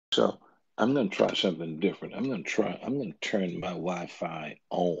So I'm going to try something different. I'm going to turn my Wi-Fi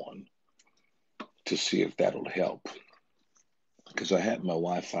on to see if that'll help. Because I had my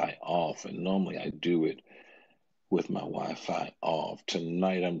Wi-Fi off, and normally I do it with my Wi-Fi off.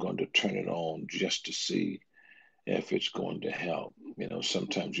 Tonight I'm going to turn it on just to see if it's going to help. You know,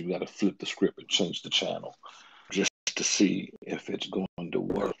 sometimes you've got to flip the script and change the channel just to see if it's going to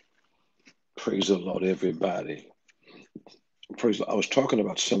work. Praise the Lord, everybody. Praise the Lord. I was talking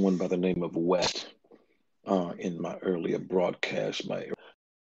about someone by the name of West in my earlier broadcast,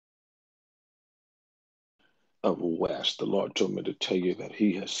 of West. The Lord told me to tell you that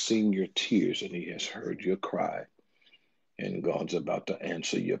He has seen your tears and He has heard your cry. And God's about to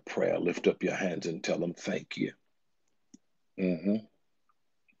answer your prayer. Lift up your hands and tell Him thank you. hmm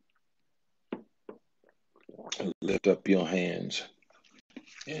Lift up your hands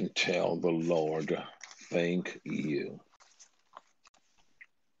and tell the Lord thank you.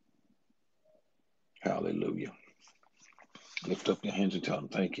 Hallelujah. Lift up your hands and tell Him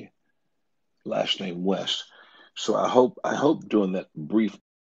thank you. Last name West. So I hope during that brief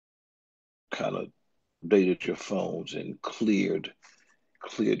kind of dated your phones and cleared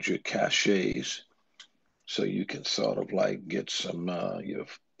your caches so you can sort of like get some your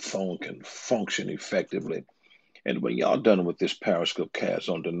phone can function effectively. And when y'all done with this Periscope cast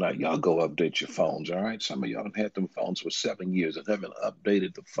on tonight, y'all go update your phones, all right? Some of y'all have had them phones for 7 years and haven't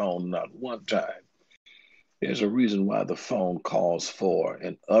updated the phone not one time. There's a reason why the phone calls for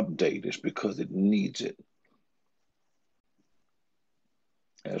an update. It's because it needs it.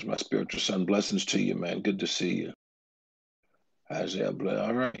 As my spiritual son, blessings to you, man. Good to see you. Isaiah,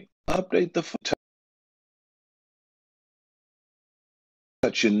 all right. Update the phone.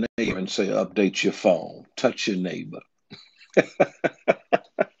 Touch your neighbor and say, update your phone. Touch your neighbor.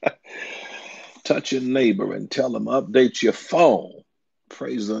 Touch your neighbor and tell them, update your phone.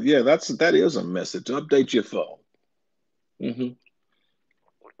 Praise the Yeah, that is a message. Update your phone. hmm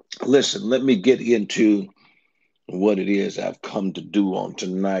Listen, let me get into what it is I've come to do on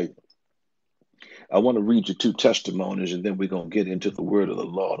tonight. I want to read you two testimonies, and then we're going to get into the word of the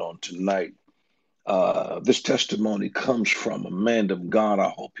Lord on tonight. This testimony comes from a man of God. I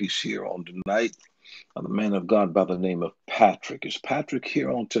hope he's here on tonight. A man of God by the name of Patrick. Is Patrick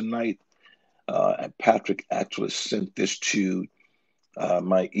here on tonight? And Patrick actually sent this to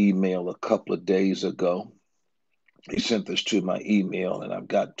my email a couple of days ago. He sent this to my email, and I've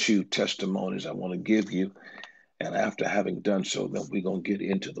got two testimonies I want to give you. And after having done so, then we're going to get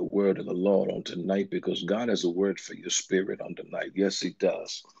into the word of the Lord on tonight because God has a word for your spirit on tonight. Yes, He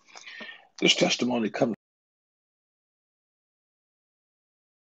does. This testimony comes.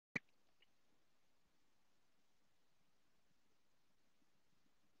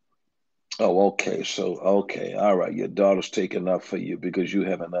 Oh, okay. So, okay. All right. Your daughter's taking up for you because you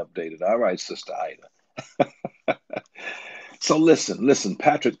haven't updated. All right, Sister Ida. So listen,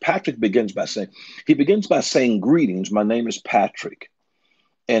 Patrick. He begins by saying, greetings. My name is Patrick,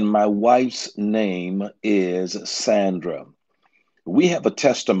 and my wife's name is Sandra. We have a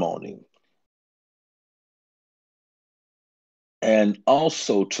testimony. And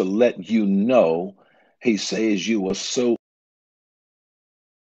also to let you know, he says you were so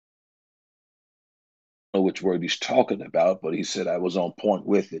know which word he's talking about, but he said I was on point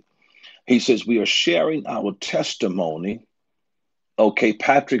with it. He says, we are sharing our testimony. Okay,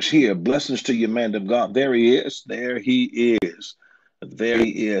 Patrick's here. Blessings to you, man of God. There he is. There he is. There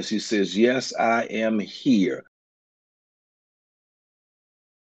he is. He says, yes, I am here.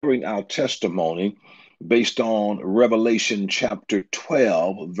 Sharing our testimony based on Revelation chapter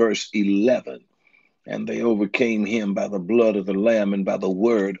 12, verse 11. And they overcame him by the blood of the Lamb and by the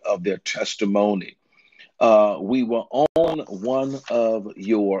word of their testimony. We were on one of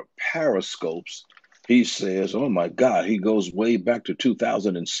your periscopes. He says, oh my God, he goes way back to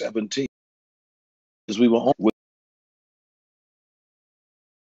 2017. As we were on,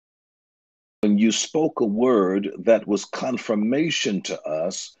 when you spoke a word that was confirmation to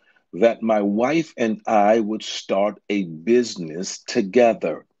us that my wife and I would start a business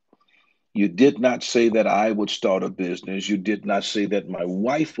together. You did not say that I would start a business. You did not say that my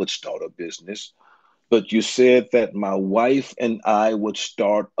wife would start a business. But you said that my wife and I would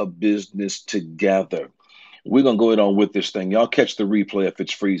start a business together. We're going to go ahead on with this thing. Y'all catch the replay if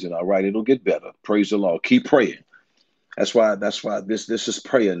it's freezing. All right. It'll get better. Praise the Lord. Keep praying. That's why this is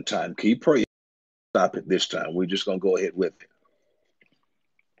praying time. Keep praying. Stop it this time. We're just going to go ahead with it.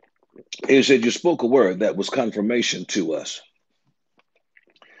 He said, you spoke a word that was confirmation to us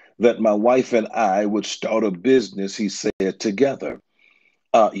that my wife and I would start a business, he said, together.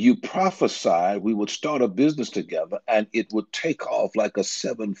 You prophesied we would start a business together and it would take off like a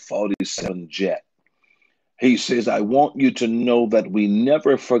 747 jet. He says, I want you to know that we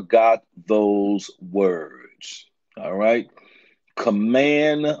never forgot those words. All right.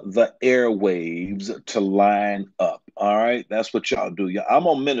 Command the airwaves to line up. All right. That's what y'all do. I'm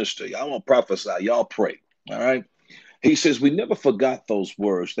going to minister. Y'all going to prophesy. Y'all pray. All right. He says, we never forgot those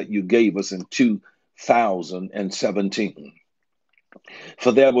words that you gave us in 2017.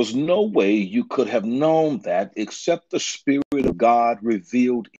 For there was no way you could have known that except the Spirit of God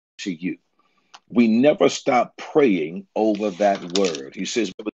revealed it to you. We never stop praying over that word. He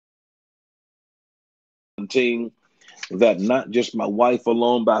says, that not just my wife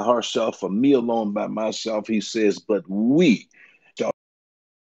alone by herself or me alone by myself, he says, but we start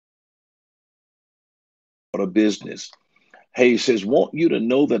a business. He says, want you to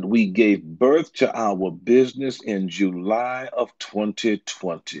know that we gave birth to our business in July of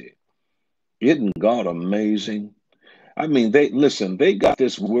 2020. Isn't God amazing? I mean, they got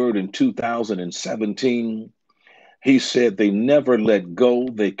this word in 2017. He said they never let go.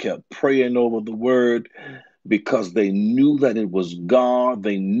 They kept praying over the word because they knew that it was God.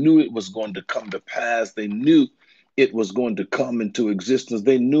 They knew it was going to come to pass. They knew it was going to come into existence.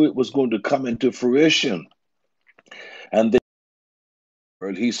 They knew it was going to come into fruition. And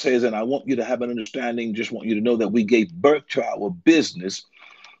he says, and I want you to have an understanding, just want you to know that we gave birth to our business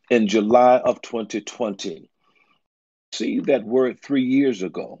in July of 2020. See that word 3 years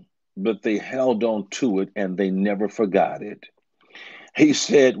ago, but they held on to it and they never forgot it. He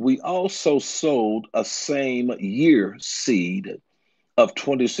said, we also sold a same year seed of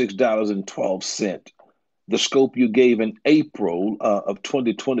 $26.12. The scope you gave in April of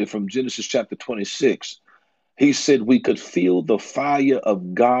 2020 from Genesis chapter 26. He said we could feel the fire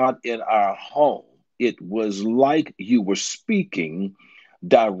of God in our home. It was like you were speaking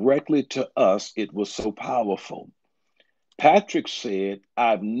directly to us. It was so powerful. Patrick said,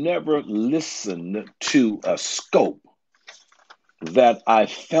 I've never listened to a scope that I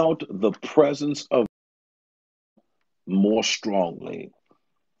felt the presence of more strongly.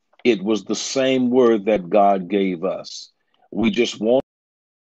 It was the same word that God gave us. We just want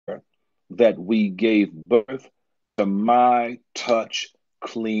that we gave birth to my touch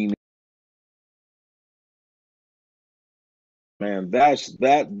clean. Man,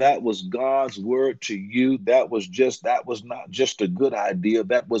 that was God's word to you. That was not just a good idea.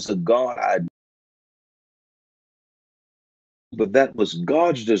 That was a God idea. But that was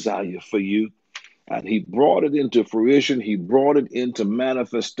God's desire for you. And he brought it into fruition. He brought it into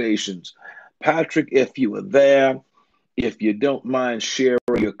manifestations. Patrick, if you were there, if you don't mind sharing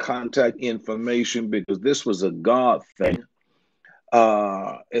your contact information, because this was a God thing.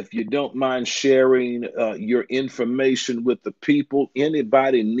 If you don't mind sharing your information with the people,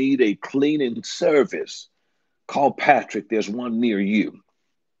 anybody need a cleaning service, call Patrick. There's one near you.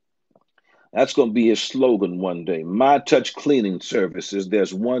 That's going to be his slogan one day. My Touch Cleaning Services,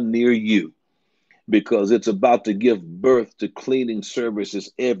 there's one near you, because it's about to give birth to cleaning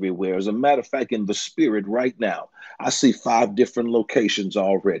services everywhere. As a matter of fact, in the spirit right now, I see 5 different locations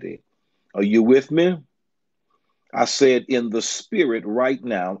already. Are you with me? I said in the spirit right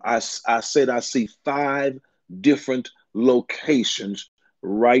now, I said I see 5 different locations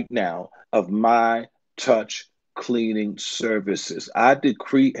right now of my touch cleaning services. I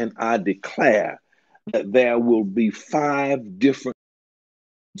decree and I declare that there will be 5 different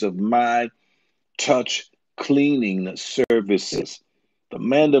of my touch cleaning services. The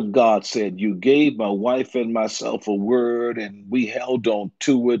man of God said, you gave my wife and myself a word and we held on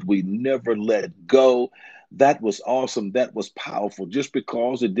to it. We never let it go. That was awesome. That was powerful. Just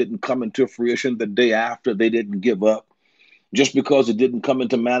because it didn't come into fruition the day after, they didn't give up. Just because it didn't come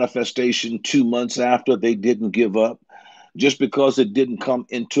into manifestation 2 months after, they didn't give up. Just because it didn't come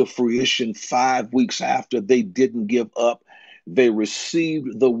into fruition 5 weeks after, they didn't give up. They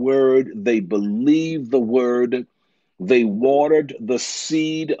received the word. They believed the word. They watered the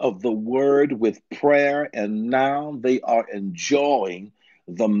seed of the word with prayer, and now they are enjoying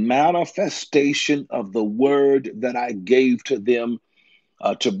the manifestation of the word that I gave to them,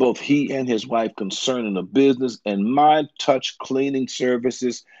 to both he and his wife concerning the business. And my touch cleaning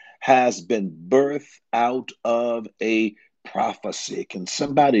services has been birthed out of a prophecy. Can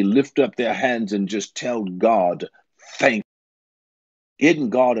somebody lift up their hands and just tell God, thank you? Isn't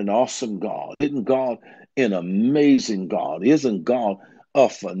God an awesome God? Isn't God an amazing God? Isn't God a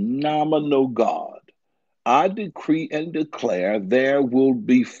phenomenal God? I decree and declare there will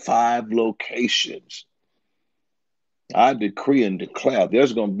be 5 locations. I decree and declare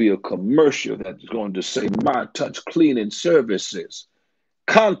there's going to be a commercial that's going to say, my touch cleaning services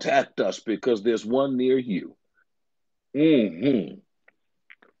contact us because there's one near you. hmm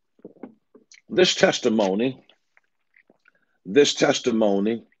This testimony, this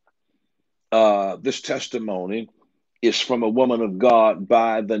testimony, this testimony is from a woman of God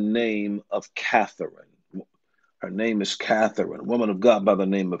by the name of Catherine. Her name is Catherine, woman of God by the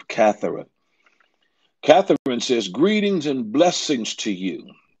name of Catherine. Catherine says, "Greetings and blessings to you.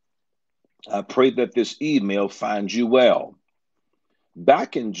 I pray that this email finds you well.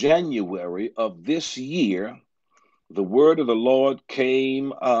 Back in January of this year, the word of the Lord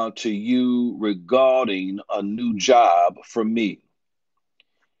came to you regarding a new job for me.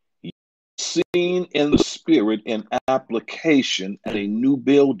 Seen in the spirit an application at a new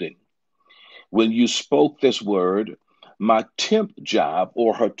building. When you spoke this word, my temp job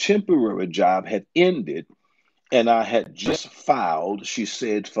or her temporary job had ended, and I had just filed," she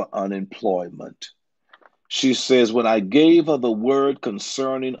said, "for unemployment." She says, when I gave her the word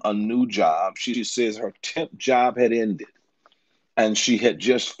concerning a new job, she says her temp job had ended and she had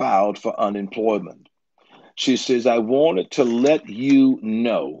just filed for unemployment. She says, "I wanted to let you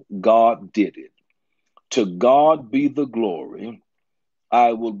know God did it. To God be the glory.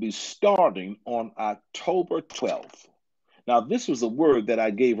 I will be starting on October 12th." Now, this was a word that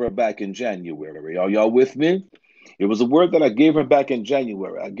I gave her back in January. Are y'all with me? It was a word that I gave her back in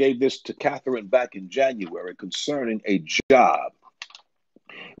January. I gave this to Catherine back in January concerning a job,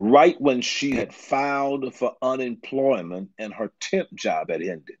 right when she had filed for unemployment and her temp job had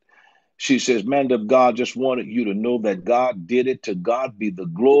ended. She says, "Man of God, just wanted you to know that God did it. To God be the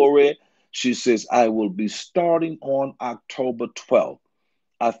glory." She says, "I will be starting on October 12th.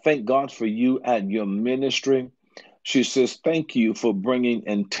 I thank God for you and your ministry." She says, "Thank you for bringing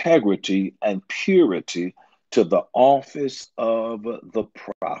integrity and purity to the office of the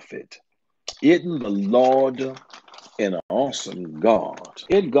prophet." Isn't the Lord an awesome God?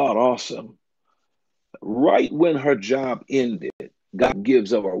 Isn't God awesome? Right when her job ended, God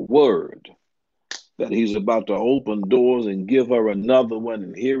gives her a word that He's about to open doors and give her another one.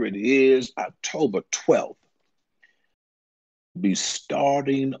 And here it is, October 12th. Be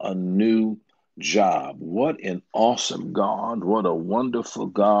starting a new job. What an awesome God. What a wonderful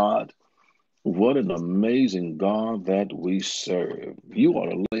God. What an amazing God that we serve. You ought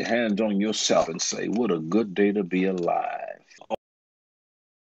to lay hands on yourself and say, what a good day to be alive.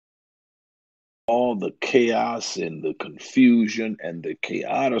 All the chaos and the confusion and the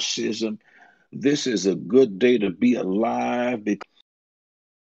chaoticism. This is a good day to be alive.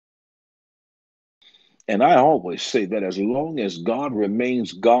 And I always say that as long as God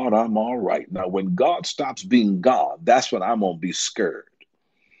remains God, I'm all right. Now, when God stops being God, that's when I'm going to be scared.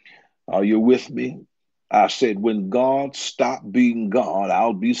 Are you with me? I said, when God stopped being God,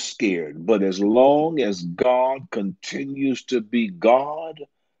 I'll be scared. But as long as God continues to be God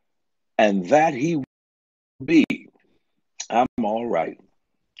and that He will be, I'm all right.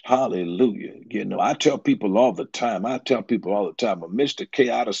 Hallelujah. You know, I tell people all the time, amidst the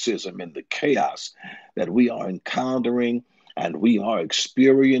chaoticism and the chaos that we are encountering and we are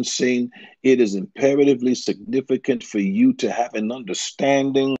experiencing, it is imperatively significant for you to have an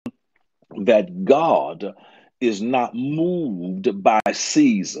understanding that God is not moved by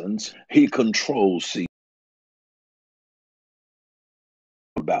seasons, He controls seasons.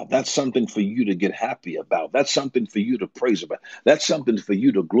 About. That's something for you to get happy about. That's something for you to praise about. That's something for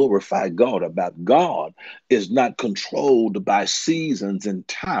you to glorify God about. God is not controlled by seasons and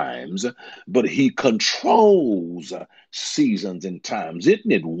times, but He controls seasons and times.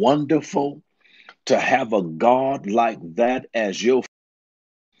 Isn't it wonderful to have a God like that as your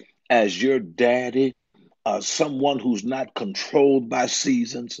daddy? Someone who's not controlled by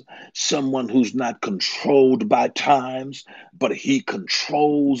seasons, someone who's not controlled by times, but He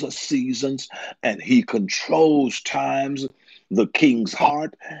controls seasons and He controls times. The king's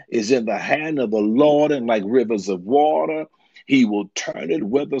heart is in the hand of the Lord, and like rivers of water, He will turn it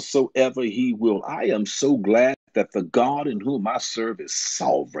whithersoever He will. I am so glad that the God in whom I serve is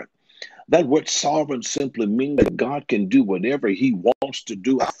sovereign. That word sovereign simply means that God can do whatever He wants to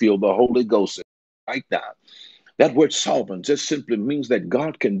do. I feel the Holy Ghost right now. That word sovereign just simply means that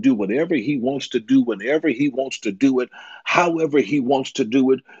God can do whatever He wants to do, whenever He wants to do it, however He wants to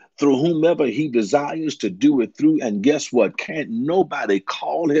do it, through whomever He desires to do it through. And guess what? Can't nobody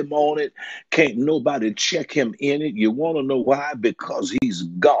call Him on it. Can't nobody check Him in it. You want to know why? Because He's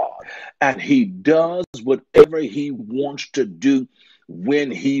God and He does whatever He wants to do when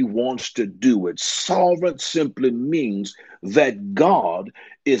He wants to do it. Sovereign simply means that God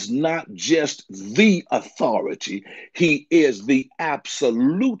is not just the authority, He is the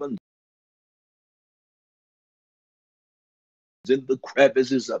absolute in the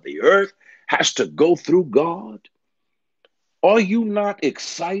crevices of the earth has to go through God? Are you not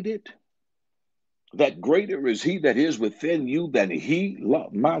excited that greater is he that is within you than he?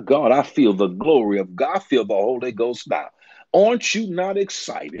 My God, I feel the glory of God. I feel the Holy Ghost now. Aren't you not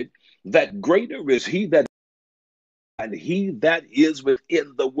excited that greater is he that and he that is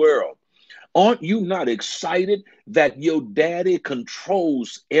within the world? Aren't you not excited that your daddy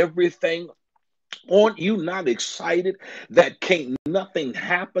controls everything? Aren't you not excited that can't nothing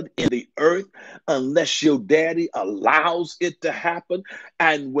happen in the earth unless your daddy allows it to happen?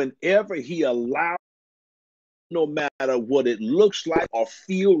 And whenever he allows, no matter what it looks like or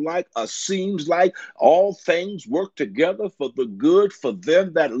feel like or seems like, all things work together for the good for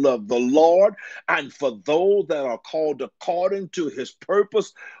them that love the Lord and for those that are called according to his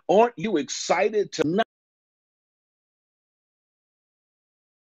purpose. Aren't you excited to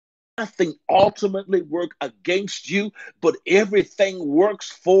nothing ultimately work against you, but everything works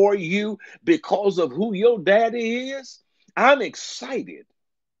for you because of who your daddy is? I'm excited.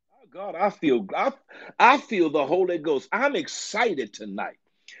 Oh God, I feel the Holy Ghost. I'm excited tonight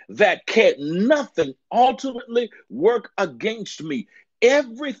that can't nothing ultimately work against me.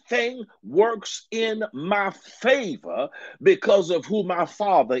 Everything works in my favor because of who my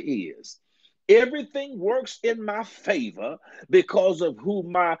father is. Everything works in my favor because of who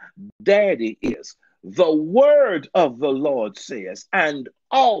my daddy is. The word of the Lord says, and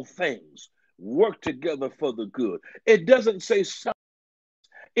all things work together for the good. It doesn't say some,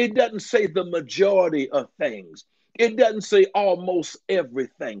 it doesn't say the majority of things. It doesn't say almost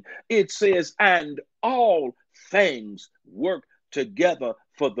everything. It says, and all things work together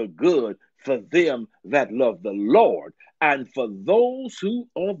for the good for them that love the Lord and for those who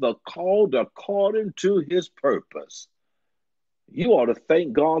are the called according to his purpose. You ought to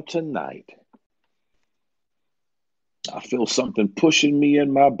thank God tonight. I feel something pushing me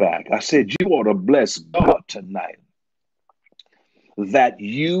in my back. I said, you ought to bless God tonight that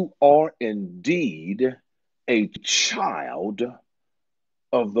you are indeed a child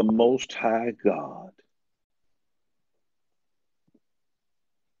of the Most High God.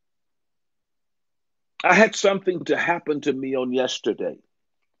 I had something to happen to me on yesterday.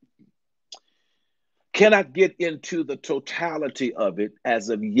 Cannot get into the totality of it as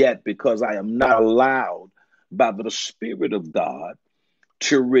of yet because I am not allowed by the Spirit of God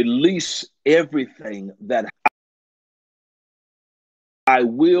to release everything that I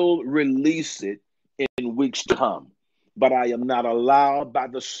will release it in weeks to come. But I am not allowed by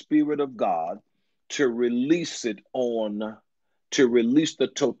the Spirit of God to release it on, to release the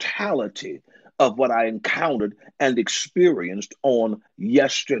totality of what I encountered and experienced on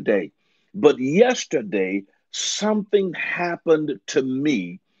yesterday. But yesterday, something happened to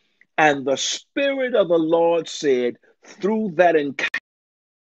me, and the Spirit of the Lord said, through that encounter,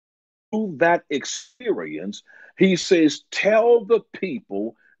 through that experience, he says, tell the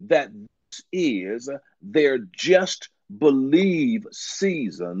people that this is their just believe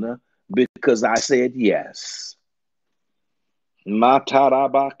season because I said yes.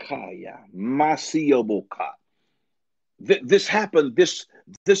 Matarabakaya, Masioboka. This happened, this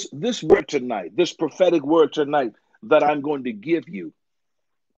word tonight, this prophetic word tonight that I'm going to give you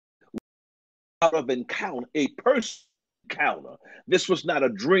out of encounter, a person encounter. This was not a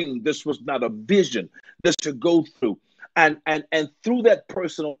dream. This was not a vision. This to go through. And through that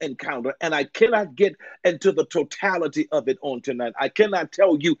personal encounter, and I cannot get into the totality of it on tonight. I cannot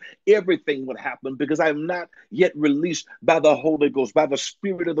tell you everything what happened because I am not yet released by the Holy Ghost, by the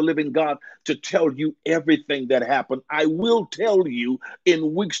Spirit of the living God to tell you everything that happened. I will tell you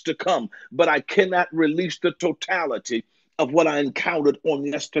in weeks to come, but I cannot release the totality of what I encountered on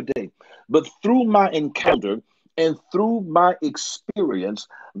yesterday. But through my encounter and through my experience,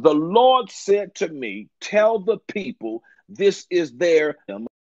 the Lord said to me, tell the people this is their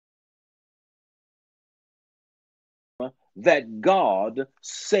that God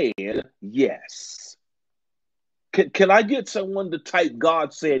said yes. Can I get someone to type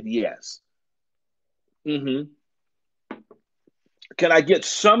God said yes? Mm-hmm. Can I get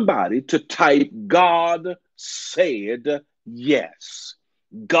somebody to type God said yes?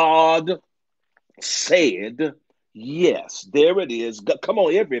 God said yes. There it is. Come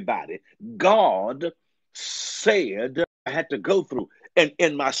on, everybody. God said, I had to go through. And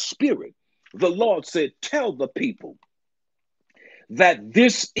in my spirit, the Lord said, tell the people that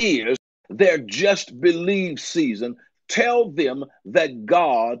this is their just believe season. Tell them that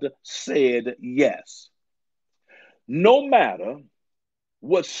God said yes. No matter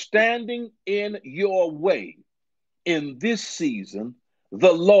what's standing in your way in this season,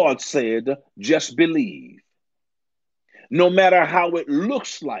 the Lord said, just believe. No matter how it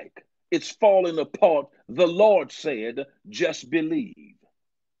looks like it's falling apart, the Lord said, just believe.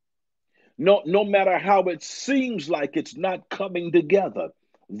 No matter how it seems like it's not coming together,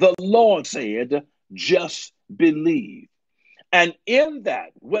 the Lord said, just believe. And in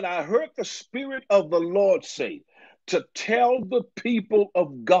that, when I heard the Spirit of the Lord say to tell the people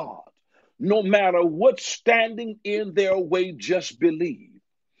of God, no matter what's standing in their way, just believe.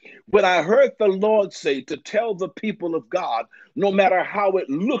 When I heard the Lord say to tell the people of God, no matter how it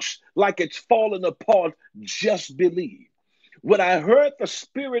looks like it's falling apart, just believe. When I heard the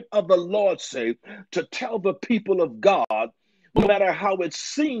Spirit of the Lord say to tell the people of God, no matter how it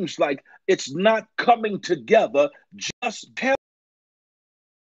seems like it's not coming together, just tell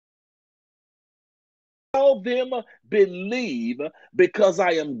them believe, because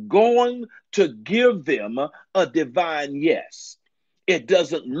I am going to give them a divine yes. It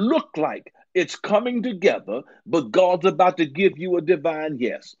doesn't look like it's coming together, but God's about to give you a divine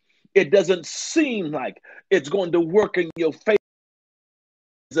yes. It doesn't seem like it's going to work in your favor.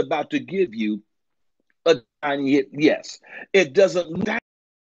 It's about to give you a divine yes. It doesn't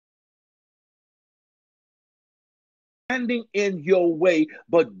standing in your way,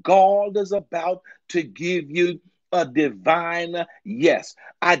 but God is about to give you a divine yes.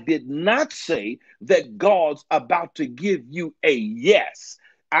 I did not say that God's about to give you a yes.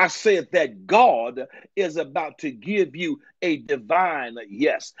 I said that God is about to give you a divine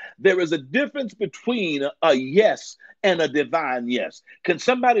yes. There is a difference between a yes and a divine yes. Can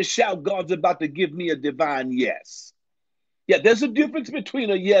somebody shout, God's about to give me a divine yes? Yeah, there's a difference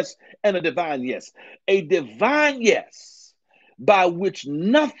between a yes and a divine yes. A divine yes, by which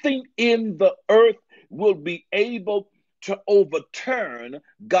nothing in the earth will be able to overturn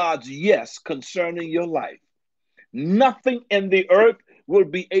God's yes concerning your life. Nothing in the earth will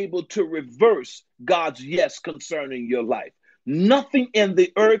be able to reverse God's yes concerning your life. Nothing in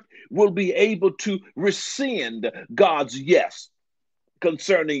the earth will be able to rescind God's yes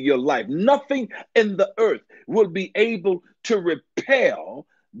concerning your life. Nothing in the earth will be able to repel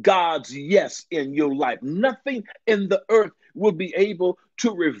God's yes in your life. Nothing in the earth will be able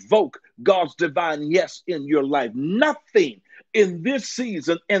to revoke God's divine yes in your life. Nothing in this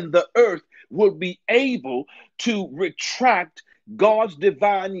season in the earth will be able to retract God's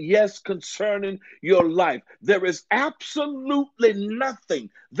divine yes concerning your life. There is absolutely nothing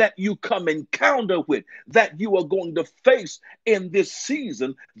that you come encounter with, that you are going to face in this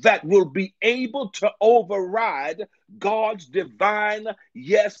season, that will be able to override God's divine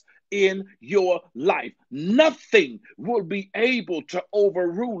yes in your life. Nothing will be able to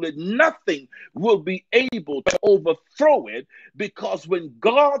overrule it. Nothing will be able to overthrow it, because when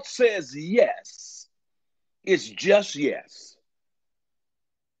God says yes, it's just yes.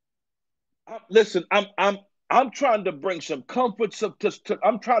 Listen, I'm trying to bring some comfort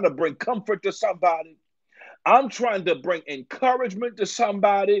I'm trying to bring comfort to somebody. I'm trying to bring encouragement to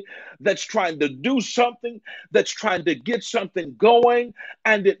somebody that's trying to do something, that's trying to get something going,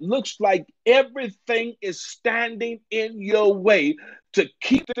 and it looks like everything is standing in your way to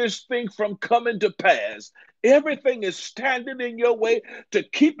keep this thing from coming to pass. Everything is standing in your way to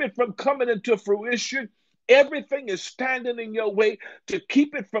keep it from coming into fruition. Everything is standing in your way to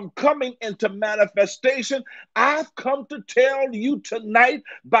keep it from coming into manifestation. I've come to tell you tonight,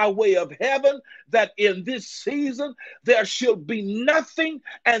 by way of heaven, that in this season there shall be nothing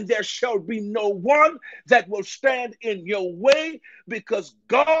and there shall be no one that will stand in your way, because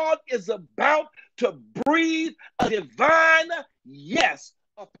God is about to breathe a divine yes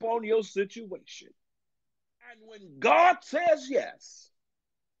upon your situation. And when God says yes,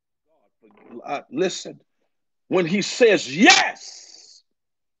 listen, when he says yes,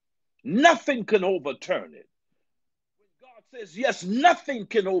 nothing can overturn it. When God says yes, nothing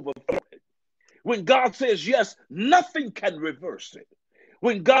can overthrow it. When God says yes, nothing can reverse it.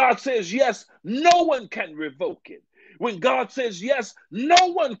 When God says yes, no one can revoke it. When God says yes,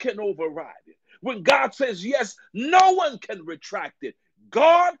 no one can override it. When God says yes, no one can retract it.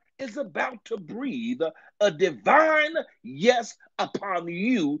 God is about to breathe a divine yes upon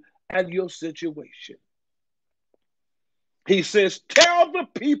you and your situation. He says, tell the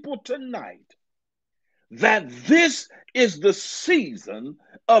people tonight that this is the season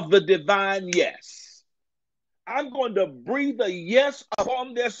of the divine yes. I'm going to breathe a yes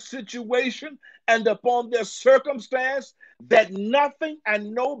upon their situation and upon their circumstance that nothing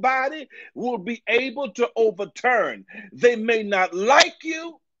and nobody will be able to overturn. They may not like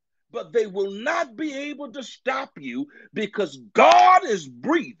you, but they will not be able to stop you, because God is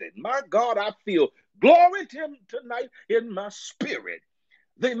breathing. My God, I feel glory to him tonight in my spirit.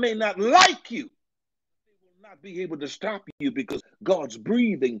 They may not like you, not be able to stop you because God's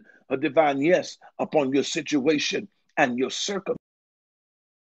breathing a divine yes upon your situation and your circumstance.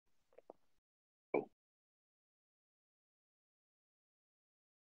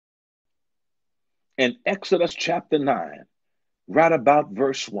 In Exodus chapter 9, right about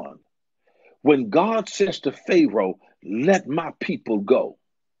verse 1, when God says to Pharaoh, let my people go,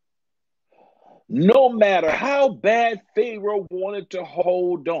 no matter how bad Pharaoh wanted to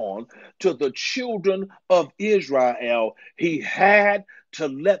hold on to the children of Israel, he had to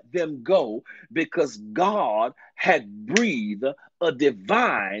let them go because God had breathed a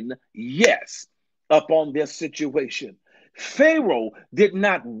divine yes upon their situation. Pharaoh did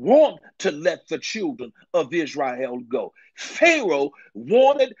not want to let the children of Israel go. Pharaoh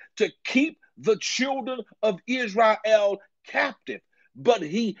wanted to keep the children of Israel captive, but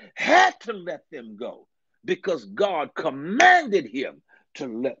he had to let them go because God commanded him to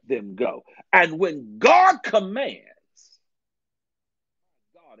let them go. And when God commands,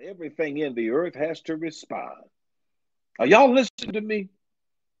 God, everything in the earth has to respond. Are y'all listening to me?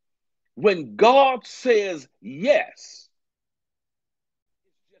 When God says yes,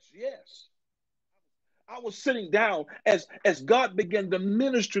 it's just yes. I was sitting down as God began to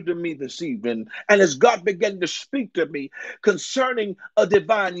minister to me this evening, and as God began to speak to me concerning a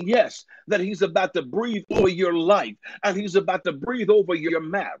divine yes that He's about to breathe over your life, and He's about to breathe over your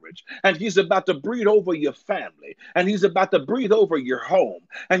marriage, and He's about to breathe over your family, and He's about to breathe over your home,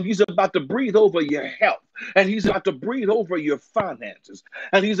 and He's about to breathe over your health, and He's about to breathe over your finances,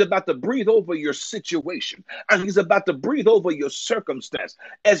 and He's about to breathe over your situation, and He's about to breathe over your circumstance.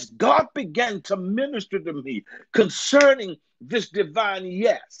 As God began to minister to me concerning this divine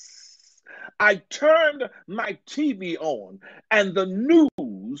yes, I turned my TV on and the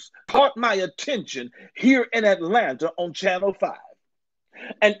news caught my attention here in Atlanta on Channel 5.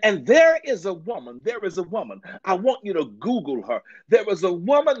 And there is a woman. I want you to Google her. There is a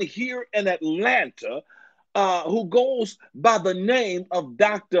woman here in Atlanta who goes by the name of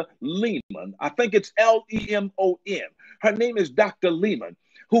Dr. Lehman. I think it's Lemon. Her name is Dr. Lehman,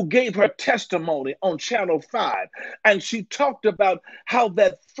 who gave her testimony on Channel 5. And she talked about how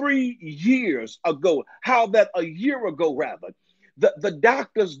that 3 years ago, how that a year ago, rather, the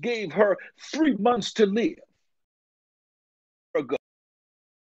doctors gave her 3 months to live ago.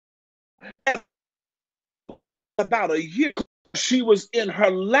 And about a year, she was in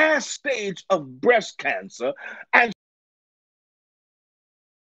her last stage of breast cancer, and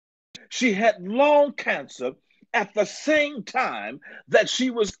she had lung cancer at the same time that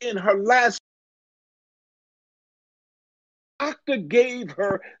she was in her last. Doctor gave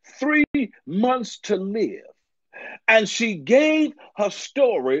her 3 months to live, and she gave her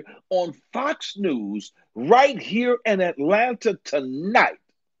story on Fox News right here in Atlanta tonight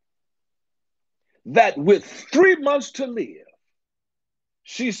that with 3 months to live,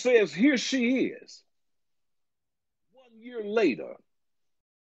 she says here she is 1 year later,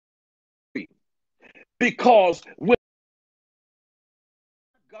 because with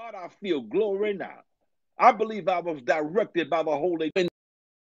God I feel glory now. I believe I was directed by the Holy Spirit.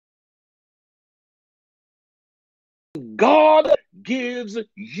 God gives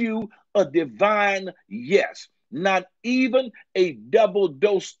you a divine yes. Not even a double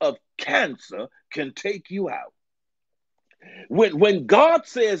dose of cancer can take you out. When God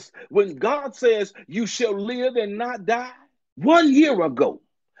says you shall live and not die, 1 year ago,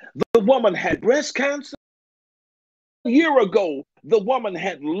 the woman had breast cancer. A year ago, the woman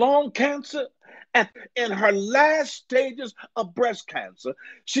had lung cancer. In her last stages of breast cancer,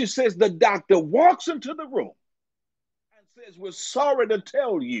 she says the doctor walks into the room and says, we're sorry to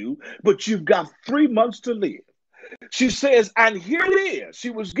tell you, but you've got 3 months to live. She says, and here it is. She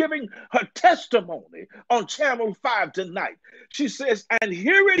was giving her testimony on Channel 5 tonight. She says, and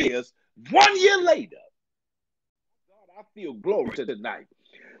here it is, 1 year later. God, I feel glory tonight.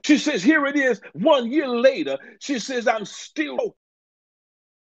 She says, here it is, 1 year later. She says, I'm still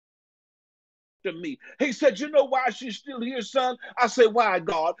to me. He said, you know why she's still here, son? I said, why,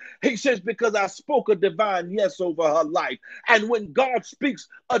 God? He says, because I spoke a divine yes over her life. And when God speaks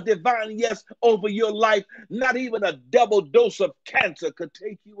a divine yes over your life, not even a double dose of cancer could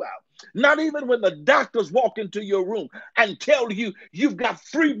take you out. Not even when the doctors walk into your room and tell you you've got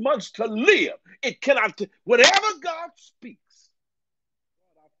 3 months to live. It cannot, whatever God speaks.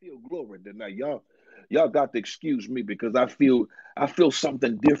 God, I feel glory tonight, y'all. Y'all got to excuse me because I feel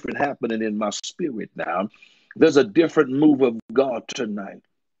something different happening in my spirit now. There's a different move of God tonight.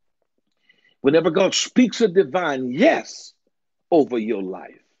 Whenever God speaks a divine yes over your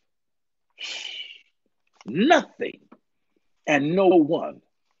life, nothing and no one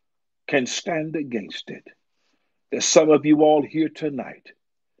can stand against it. There's some of you all here tonight.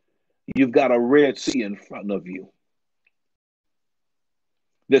 You've got a Red Sea in front of you.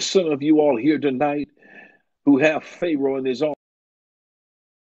 There's some of you all here tonight who have Pharaoh in his arms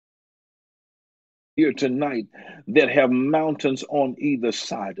here tonight that have mountains on either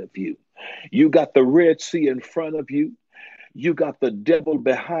side of you. You got the Red Sea in front of you. You got the devil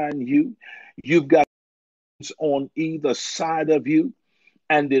behind you. You've got on either side of you,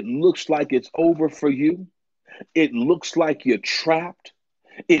 and it looks like it's over for you. It looks like you're trapped.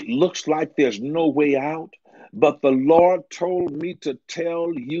 It looks like there's no way out. But the Lord told me to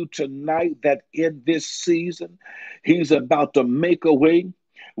tell you tonight that in this season, He's about to make a way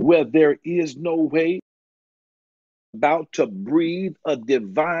where there is no way, about to breathe a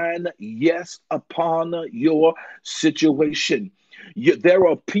divine yes upon your situation. There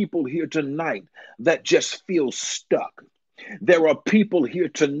are people here tonight that just feel stuck. There are people here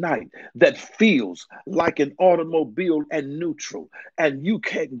tonight that feels like an automobile and neutral, and you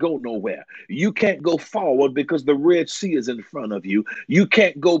can't go nowhere. You can't go forward because the Red Sea is in front of you. You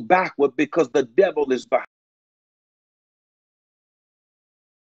can't go backward because the devil is behind.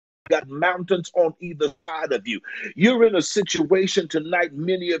 Got mountains on either side of you. You're in a situation tonight,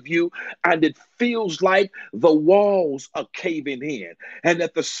 many of you, and it feels like the walls are caving in, and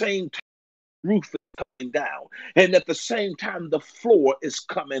at the same time, roof is coming down, and at the same time, the floor is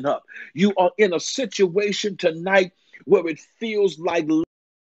coming up. You are in a situation tonight where it feels like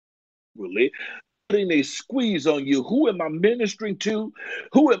literally putting a squeeze on you. Who am I ministering to?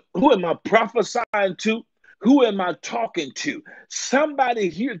 Who am I prophesying to? Who am I talking to? Somebody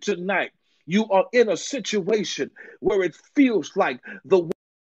here tonight, you are in a situation where it feels like the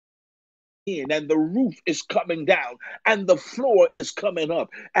in and the roof is coming down and the floor is coming up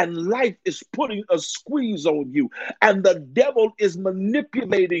and life is putting a squeeze on you and the devil is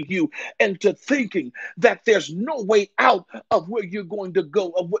manipulating you into thinking that there's no way out of where you're going to go,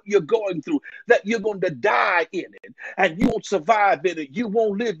 of what you're going through, that you're going to die in it and you won't survive in it, you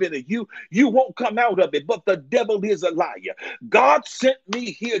won't live in it, you won't come out of it. But the devil is a liar. God sent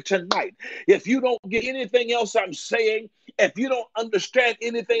me here tonight. If you don't get anything else I'm saying, if you don't understand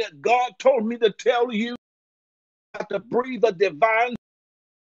anything that God told me to tell you, you have to breathe a divine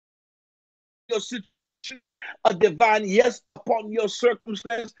your situation, a divine yes upon your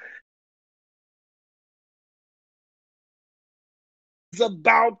circumstance. He's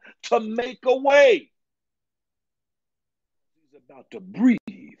about to make a way. He's about to breathe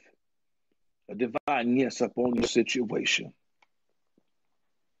a divine yes upon your situation.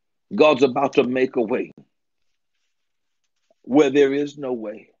 God's about to make a way where there is no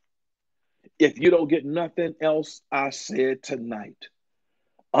way. If you don't get nothing else I said tonight,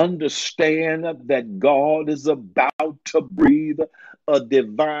 understand that God is about to breathe a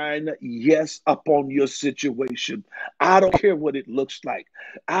divine yes upon your situation. I don't care what it looks like.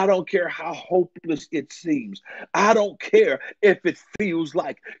 I don't care how hopeless it seems. I don't care if it feels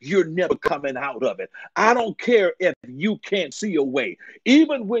like you're never coming out of it. I don't care if you can't see a way.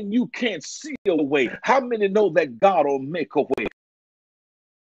 Even when you can't see a way, how many know that God will make a way?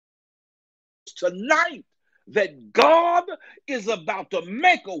 Tonight, that God is about to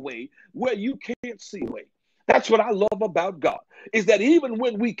make a way where you can't see a way. That's what I love about God, is that even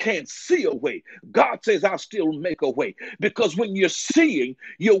when we can't see a way, God says, I'll still make a way. Because when you're seeing,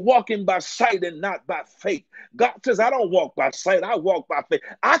 you're walking by sight and not by faith. God says, I don't walk by sight, I walk by faith.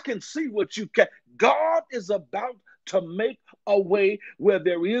 I can see what you can. God is about to make a way where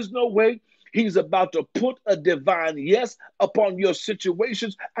there is no way. He's about to put a divine yes upon your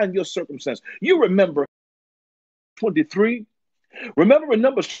situations and your circumstance. You remember 23? Remember in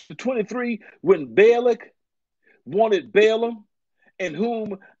Numbers 23 when Balak wanted Balaam, and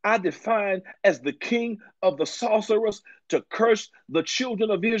whom I defined as the king of the sorcerers, to curse the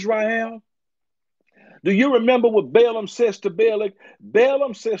children of Israel? Do you remember what Balaam says to Balak?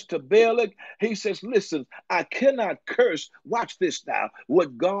 Balaam says to Balak, he says, listen, I cannot curse, watch this now,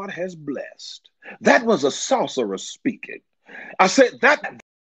 what God has blessed. That was a sorcerer speaking. I said that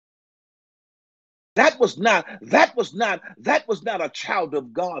was not a child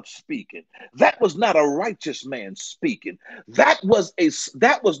of God speaking. That was not a righteous man speaking. That was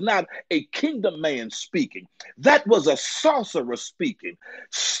not a kingdom man speaking. That was a sorcerer speaking,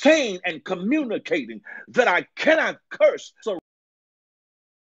 saying and communicating that I cannot curse. So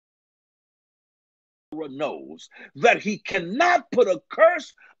knows that he cannot put a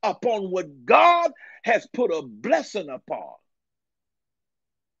curse upon what God has put a blessing upon.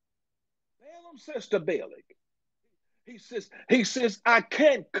 Balaam says to Balak, he says, I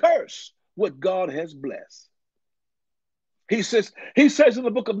can't curse what God has blessed. He says in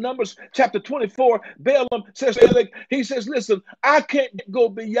the book of Numbers, chapter 24, Balaam says, he says, listen, I can't go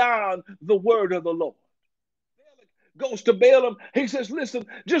beyond the word of the Lord. Goes to Balaam. He says, listen,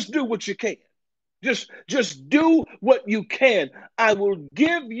 just do what you can. Just do what you can. I will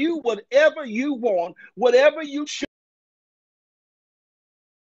give you whatever you want, whatever you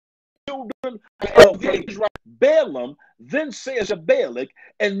children of Israel. Balaam then says to Balak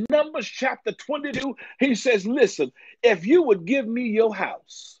in Numbers chapter 22, he says, listen, if you would give me your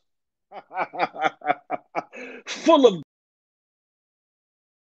house full of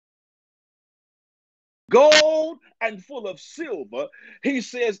gold and full of silver, he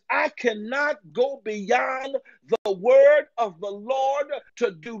says, I cannot go beyond the word of the Lord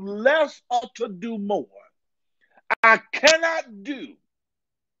to do less or to do more. I cannot do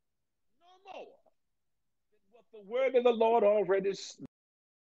no more than what the word of the Lord already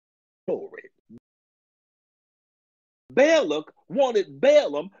story. Balak wanted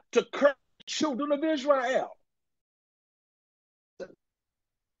Balaam to curse the children of Israel.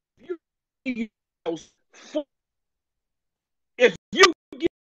 If you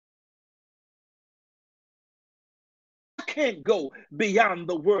can't go beyond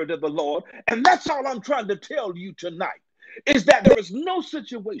the word of the Lord, and that's all I'm trying to tell you tonight, is that there is no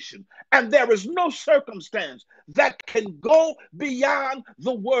situation and there is no circumstance that can go beyond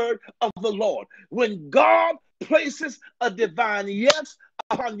the word of the Lord. When God places a divine yes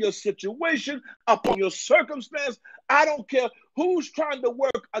upon your situation, upon your circumstance, I don't care who's trying to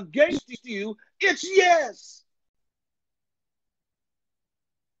work against you, it's yes.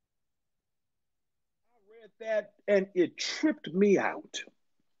 I read that and it tripped me out.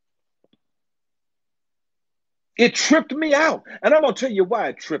 It tripped me out. And I'm going to tell you why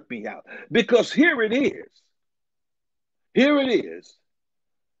it tripped me out. Because here it is. Here it is.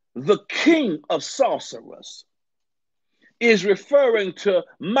 The king of sorcerers is referring to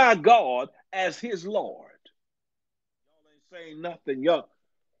my God as his Lord. Y'all ain't saying nothing, y'all.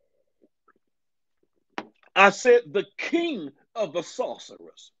 I said the king of the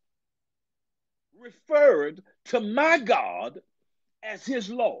sorcerers referred to my God as his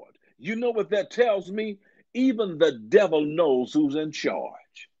Lord. You know what that tells me? Even the devil knows who's in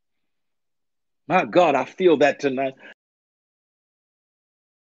charge. My God, I feel that tonight.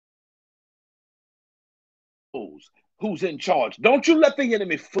 Who's in charge. Don't you let the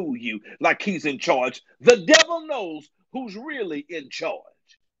enemy fool you like he's in charge. The devil knows who's really in charge.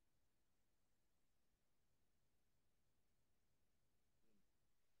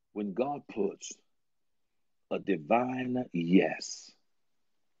 When God puts a divine yes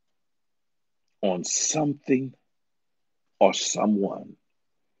on something or someone,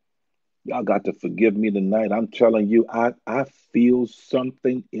 y'all got to forgive me tonight. I'm telling you, I feel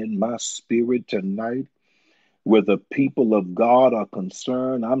something in my spirit tonight where the people of God are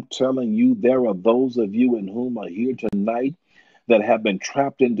concerned. I'm telling you, there are those of you in whom are here tonight that have been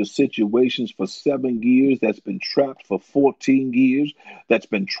trapped into situations for 7 years, that's been trapped for 14 years, that's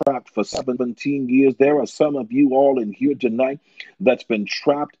been trapped for 17 years. There are some of you all in here tonight that's been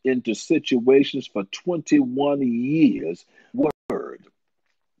trapped into situations for 21 years. Word.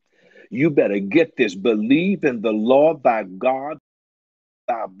 You better get this. Believe in the Lord thy God,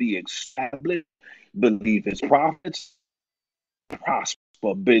 thou be established. Believe his prophets,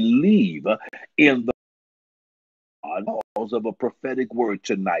 prosper. Believe in the cause of a prophetic word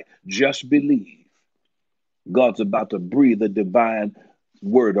tonight. Just believe. God's about to breathe a divine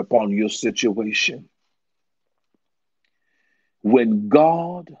word upon your situation. When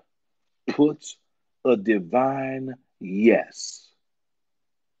God puts a divine yes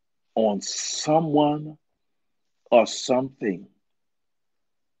on someone or something,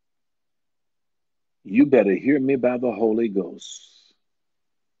 you better hear me by the Holy Ghost.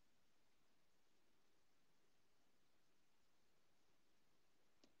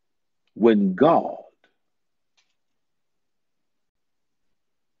 When God,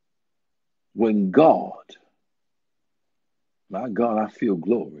 my God, I feel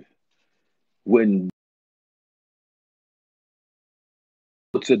glory. When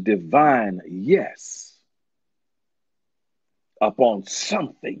it's a divine yes upon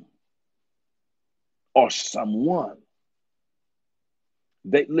something or someone,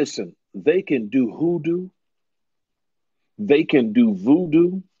 they listen, they can do hoodoo, they can do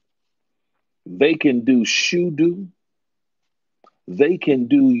voodoo, they can do shoe do, they can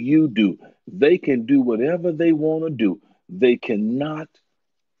do you do, they can do whatever they want to do. They cannot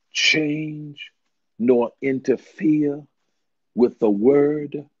change nor interfere with the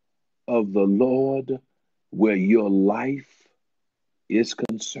word of the Lord where your life is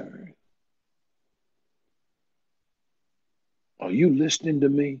concerned. Are you listening to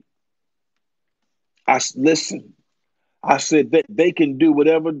me? Listen. I said that they can do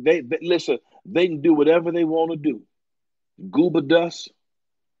whatever listen. They can do whatever they want to do. Goober dust,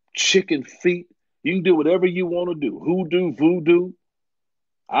 chicken feet. You can do whatever you want to do. Hoodoo, voodoo.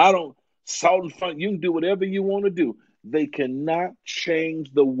 I don't salt and fun. You can do whatever you want to do. They cannot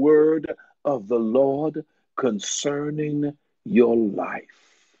change the word of the Lord concerning your life.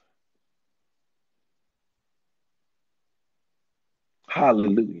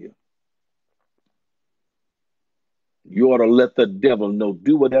 Hallelujah. You ought to let the devil know,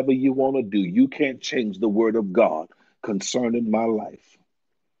 do whatever you want to do. You can't change the word of God concerning my life.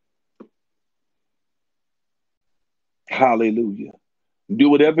 Hallelujah. Do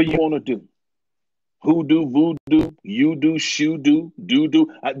whatever you want to do. Hoodoo, voodoo, you do, shoe do, do.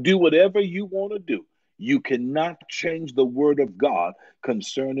 Do whatever you want to do. You cannot change the word of God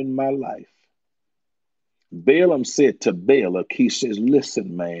concerning my life. Balaam said to Balak, he says,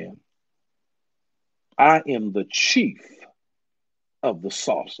 listen, man, I am the chief of the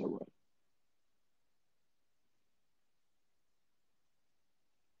sorcerer.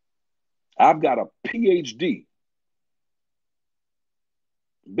 I've got a PhD.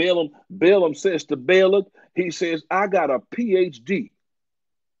 Balaam says to Balak, he says, I got a PhD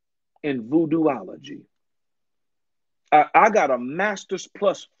in voodooology. I got a master's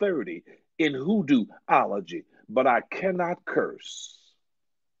plus 30 in hoodooology, but I cannot curse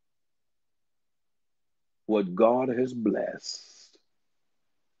what God has blessed.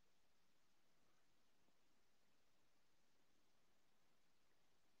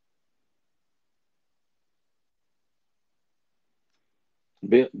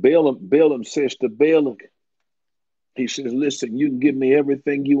 Balaam says to Balak, he says, listen, you can give me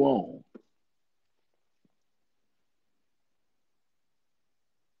everything you own.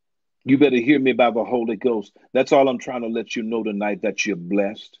 You better hear me by the Holy Ghost. That's all I'm trying to let you know tonight, that you're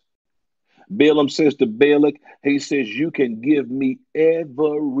blessed. Balaam says to Balak, he says, you can give me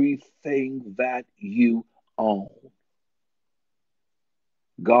everything that you own.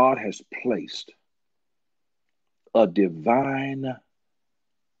 God has placed a divine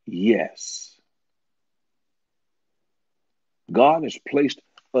yes. God has placed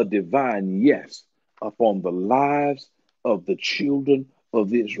a divine yes upon the lives of the children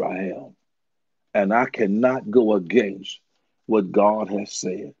of Israel. And I cannot go against what God has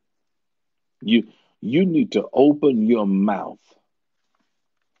said. You need to open your mouth.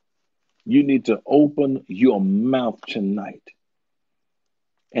 You need to open your mouth tonight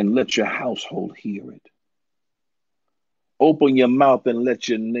and let your household hear it. Open your mouth and let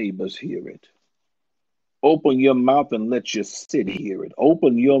your neighbors hear it. Open your mouth and let your city hear it.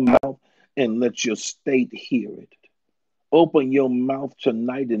 Open your mouth and let your state hear it. Open your mouth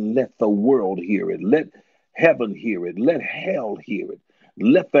tonight and let the world hear it. Let heaven hear it. Let hell hear it.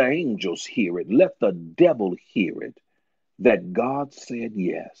 Let the angels hear it. Let the devil hear it. That God said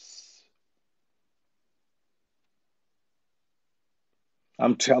yes.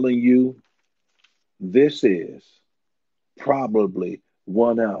 I'm telling you, this is probably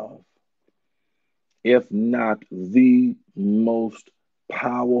one of, if not the most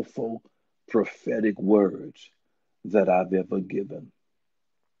powerful prophetic words that I've ever given.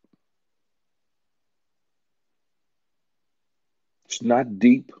 It's not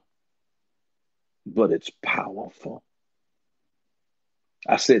deep, but it's powerful.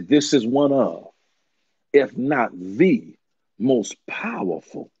 I said, this is one of, if not the most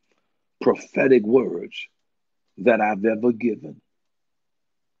powerful prophetic words that I've ever given.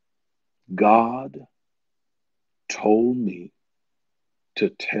 God told me to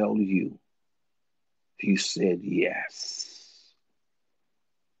tell you, he said yes.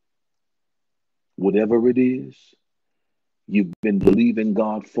 Whatever it is you've been believing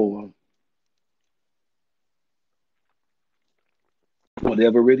God for,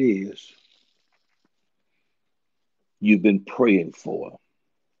 whatever it is you've been praying for,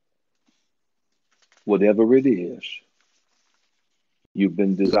 whatever it is you've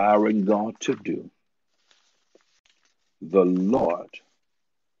been desiring God to do, the Lord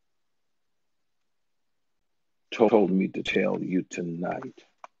told me to tell you tonight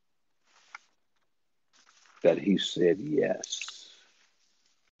that he said yes.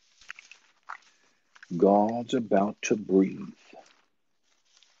 God's about to breathe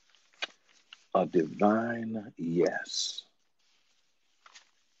a divine yes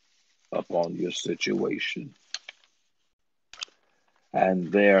upon your situation.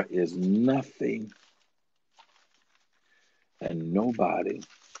 And there is nothing and nobody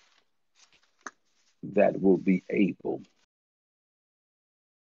that will be able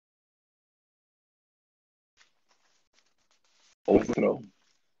overthrow,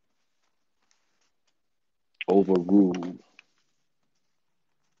 overrule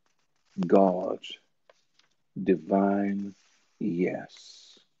God's divine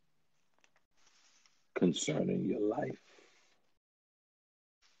yes concerning your life.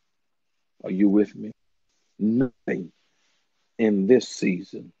 Are you with me? Nothing in this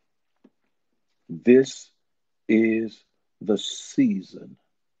season. This is the season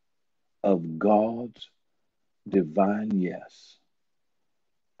of God's divine yes.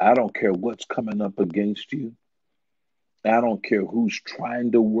 I don't care what's coming up against you. I don't care who's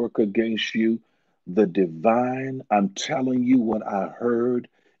trying to work against you. The divine, I'm telling you what I heard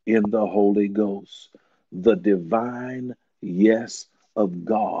in the Holy Ghost. The divine yes of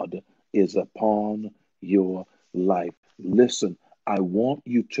God is upon your life. Listen, I want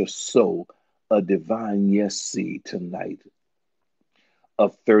you to sow a divine yes seed tonight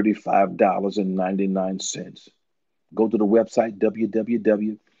of $35.99. Go to the website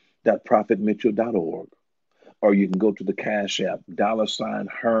www.prophetmitchell.org, or you can go to the Cash App,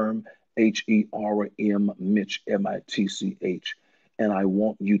 $Herm, HERM, Mitch, MITCH. And I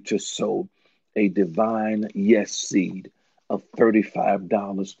want you to sow a divine yes seed of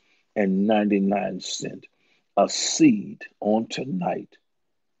 $35.99, a seed on tonight.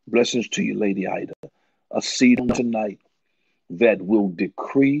 Blessings to you, Lady Ida. A seed on tonight that will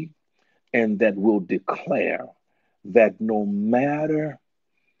decree and that will declare that no matter,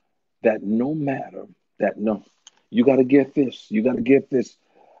 that no matter, that no, you got to get this. You got to get this.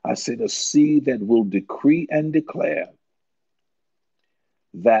 I said a seed that will decree and declare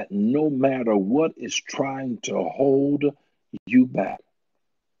that no matter what is trying to hold you back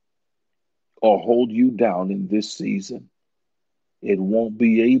or hold you down in this season, it won't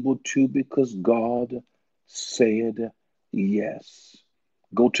be able to, because God said yes.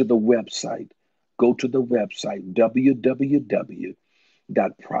 Go to the website. Go to the website,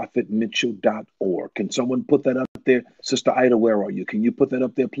 www.prophetmitchell.org. Can someone put that up there? Sister Ida, where are you? Can you put that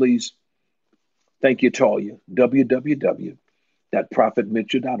up there, please? Thank you, Talia.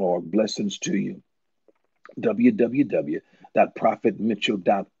 www.prophetmitchell.org. Blessings to you.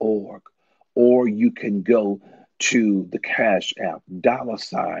 www.prophetmitchell.org. Or you can go to the Cash App,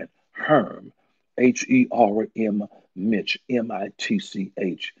 $Herm, HERM, Mitch,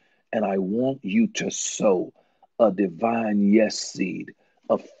 MITCH. And I want you to sow a divine yes seed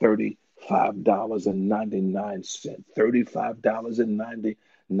of $35.99.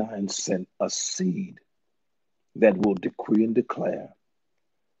 $35.99, a seed that will decree and declare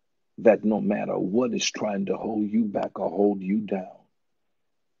that no matter what is trying to hold you back or hold you down,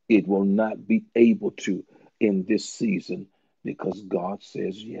 it will not be able to in this season, because God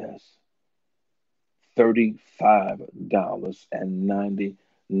says yes.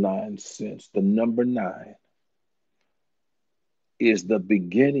 $35.99. The number 9 is the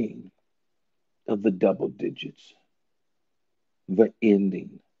beginning of the double digits, the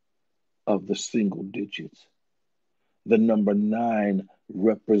ending of the single digits. The number 9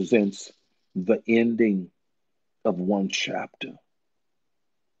 represents the ending of one chapter.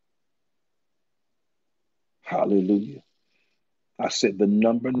 Hallelujah. I said the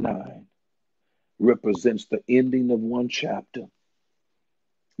number 9 represents the ending of one chapter,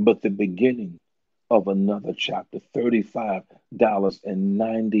 but the beginning of another chapter.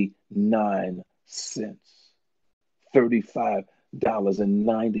 $35.99.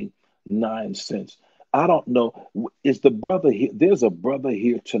 $35.99. I don't know. Is the brother here? There's a brother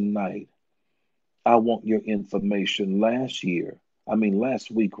here tonight. I want your information. Last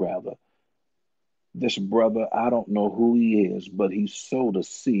week rather, this brother, I don't know who he is, but he sowed a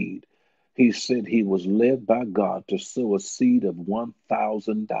seed. He said he was led by God to sow a seed of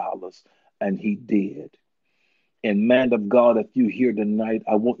 $1,000, and he did. And man of God, if you're here tonight,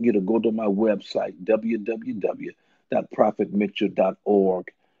 I want you to go to my website,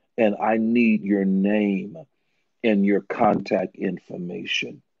 www.prophetmitchell.org, and I need your name and your contact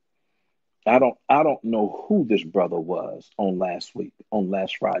information. I don't know who this brother was on last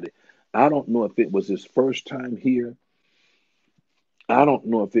Friday. I don't know if it was his first time here. I don't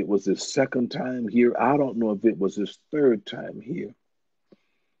know if it was his second time here. I don't know if it was his third time here.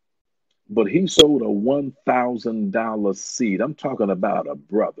 But he sold a $1,000 seed. I'm talking about a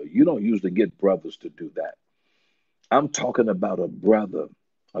brother. You don't usually get brothers to do that. I'm talking about a brother.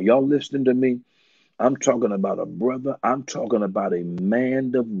 Are y'all listening to me? I'm talking about a brother. I'm talking about a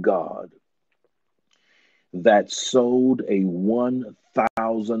man of God that sold a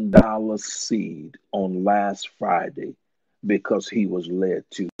 $1,000 seed on last Friday because he was led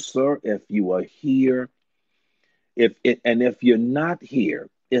to. Sir, if you are here, if you're not here,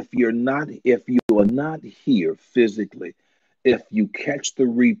 if you are not here physically, If you catch the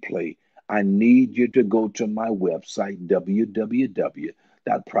replay, I need you to go to my website,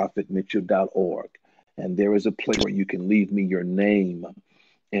 www.prophetmitchell.org. And there is a place where you can leave me your name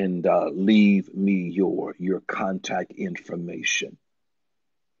and leave me your contact information.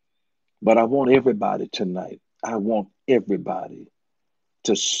 But I want everybody tonight, I want everybody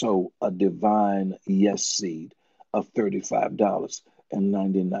to sow a divine yes seed of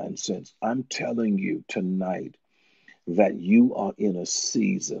 $35.99. I'm telling you tonight that you are in a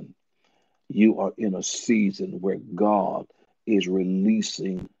season where God is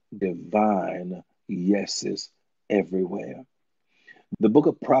releasing divine yeses everywhere. The book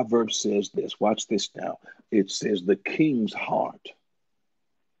of Proverbs says this. Watch this now. It says, the king's heart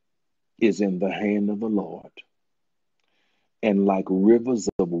is in the hand of the Lord, and like rivers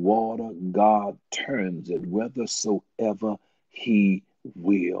of water, God turns it whithersoever he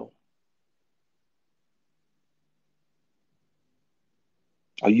will.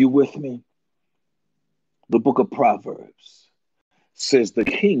 Are you with me? The book of Proverbs says the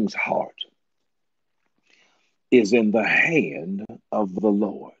king's heart is in the hand of the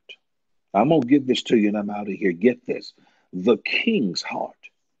Lord. I'm going to give this to you and I'm out of here. Get this. The king's heart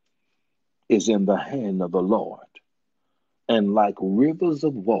is in the hand of the Lord. And like rivers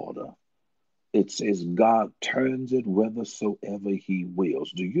of water, it says God turns it whithersoever he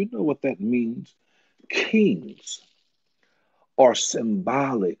wills. Do you know what that means? Kings are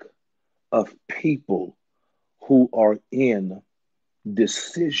symbolic of people who are in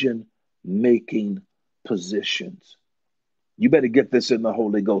decision-making positions. You better get this in the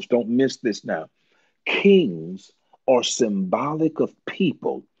Holy Ghost. Don't miss this now. Kings are symbolic of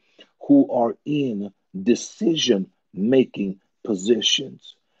people who are in decision making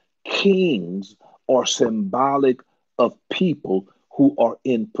positions. Kings are symbolic of people who are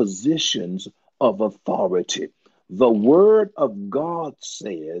in positions of authority. The word of God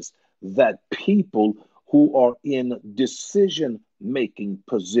says that people who are in decision making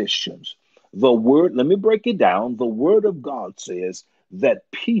positions, let me break it down. The word of God says that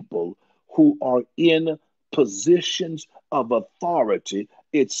people who are in positions of authority,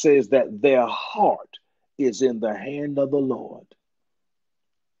 it says that their heart is in the hand of the Lord.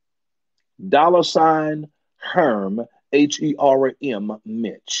 Dollar sign Herm, Herm,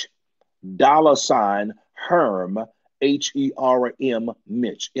 Mitch. Dollar sign Herm, Herm,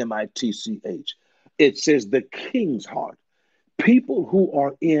 Mitch, Mitch. It says the king's heart. People who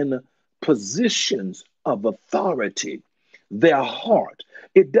are in positions of authority, their heart.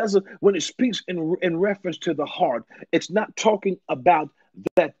 It doesn't, when it speaks in reference to the heart, it's not talking about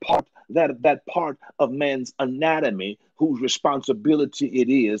that part of man's anatomy whose responsibility it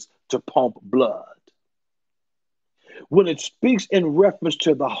is to pump blood. When it speaks in reference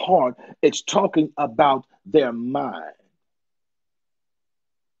to the heart, it's talking about their mind.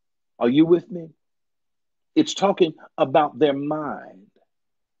 Are you with me? It's talking about their mind.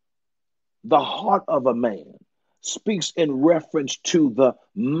 The heart of a man speaks in reference to the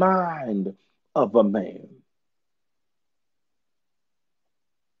mind of a man.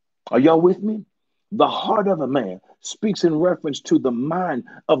 Are y'all with me? The heart of a man speaks in reference to the mind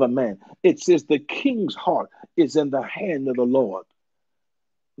of a man. It says the king's heart is in the hand of the Lord.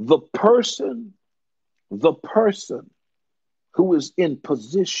 The person who is in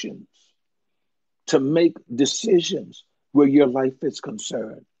positions to make decisions where your life is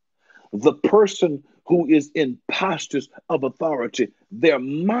concerned, the person who is in postures of authority, their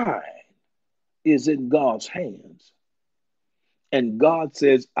mind is in God's hands. And God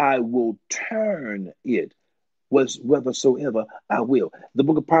says, I will turn it whithersoever I will. The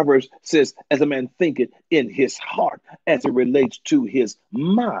book of Proverbs says, as a man thinketh in his heart, as it relates to his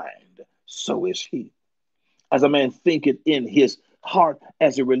mind, so is he. As a man thinketh in his heart,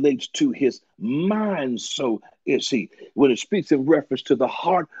 as it relates to his mind, so is he. When it speaks in reference to the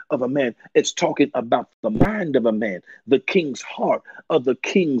heart of a man, it's talking about the mind of a man. The king's heart of the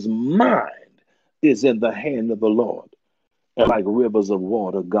king's mind is in the hand of the Lord. And like rivers of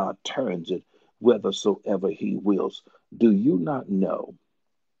water, God turns it whithersoever he wills. Do you not know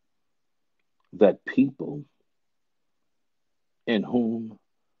that people in whom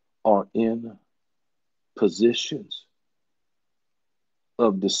are in positions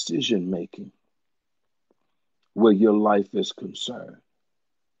of decision making where your life is concerned,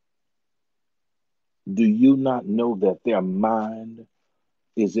 do you not know that their mind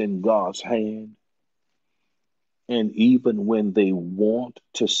is in God's hand? And even when they want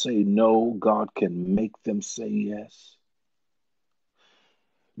to say no, God can make them say yes.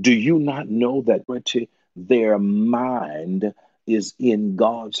 Do you not know that their mind is in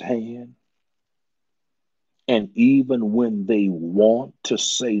God's hand? And even when they want to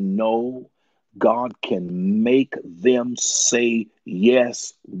say no, God can make them say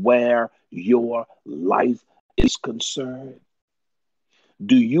yes where your life is concerned.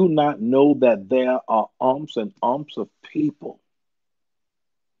 Do you not know that there are umps and umps of people,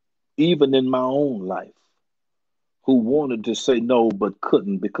 even in my own life, who wanted to say no but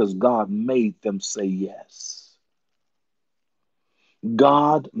couldn't because God made them say yes?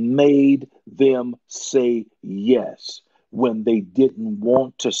 God made them say yes when they didn't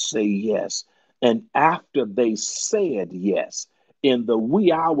want to say yes. And after they said yes, in the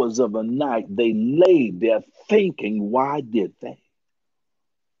wee hours of the night, they laid there thinking, why did they?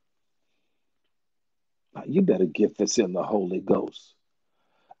 Now, you better get this in the Holy Ghost.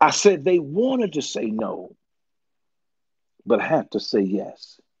 I said they wanted to say no, but had to say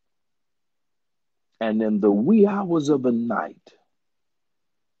yes. And in the wee hours of the night,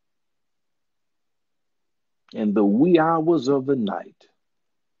 in the wee hours of the night,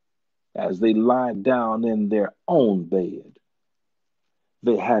 as they lie down in their own bed,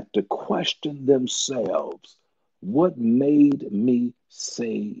 they had to question themselves, what made me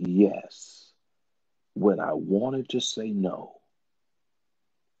say yes when I wanted to say no?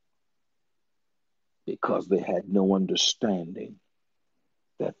 Because they had no understanding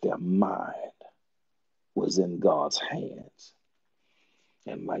that their mind was in God's hands.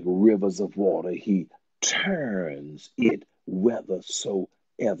 And like rivers of water, he turns it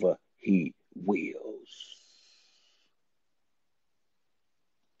whithersoever he wills.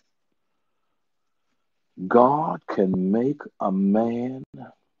 God can make a man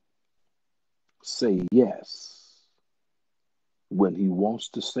say yes when he wants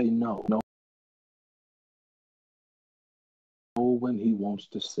to say no. No, when he wants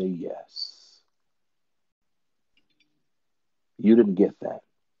to say yes. You didn't get that.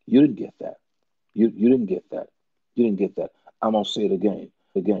 You didn't get that. You didn't get that. You didn't get that. I'm going to say it again.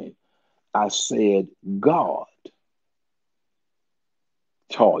 I said, God,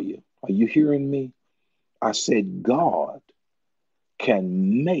 Talia, are you hearing me? I said, God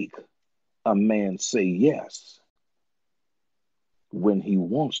can make a man say yes when he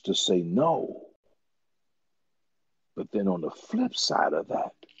wants to say no. But then on the flip side of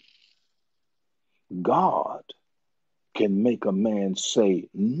that, God can make a man say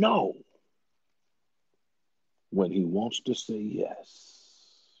no when he wants to say yes.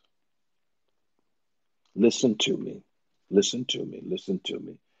 Listen to me. Listen to me. Listen to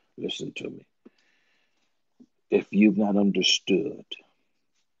me. Listen to me. If you've not understood,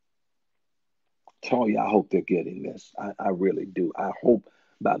 Talia, I hope they're getting this. I really do. I hope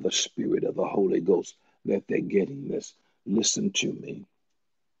by the Spirit of the Holy Ghost that they're getting this. Listen to me.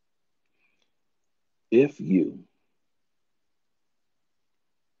 If you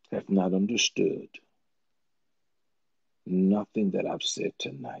have not understood nothing that I've said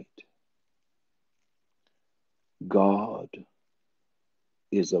tonight, God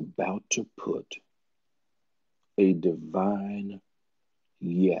is about to put a divine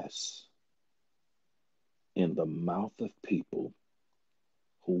yes in the mouth of people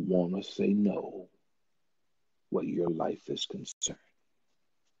who want to say no where your life is concerned.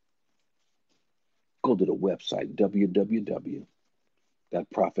 Go to the website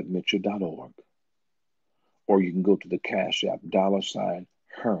www.prophetmitchell.org, or you can go to the Cash App $Herm,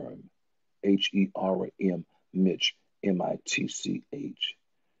 HERM, Mitch, MITCH,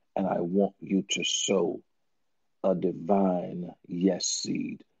 and I want you to sow a divine yes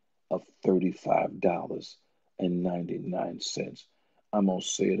seed of $35.99. I'm going to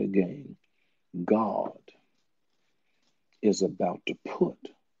say it again. God is about to put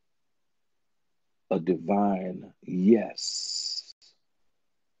a divine yes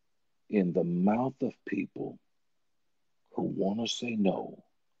in the mouth of people who want to say no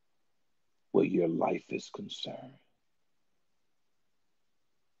where your life is concerned.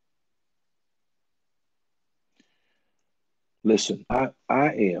 Listen, I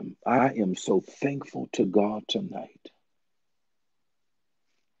am so thankful to God tonight.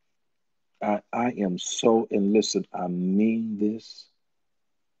 I am so, and listen, I mean this.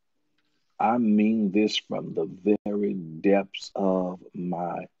 I mean this from the very depths of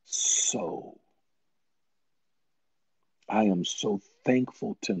my soul. I am so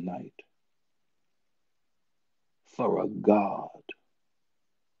thankful tonight for a God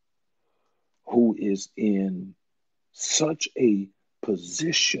who is in such a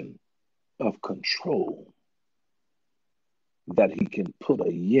position of control that he can put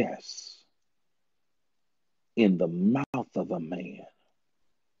a yes in the mouth of a man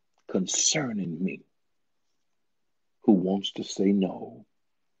concerning me who wants to say no.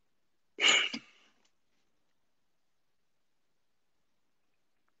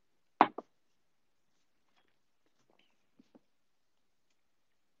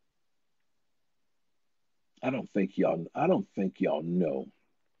 I don't think y'all know.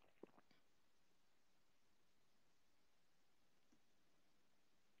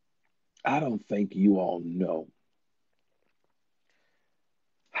 I don't think you all know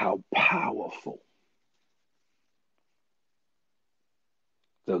how powerful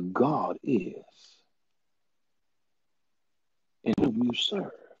the God is in whom you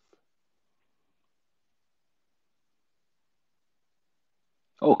serve.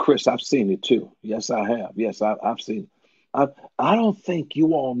 Oh, Chris, I've seen it too. Yes, I have. Yes, I've seen it. I, I don't think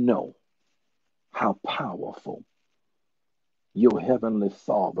you all know how powerful your heavenly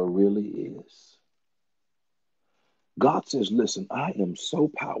Father really is. God says, listen, I am so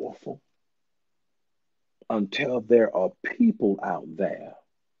powerful until there are people out there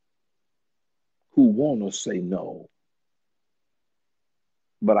who want to say no,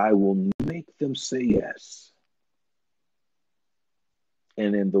 but I will make them say yes.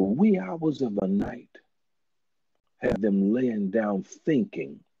 And in the wee hours of the night, have them laying down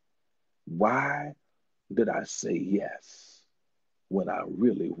thinking, why did I say yes when I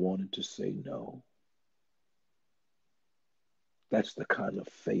really wanted to say no? That's the kind of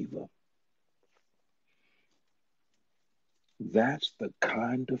favor. That's the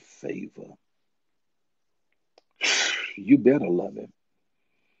kind of favor. You better love him.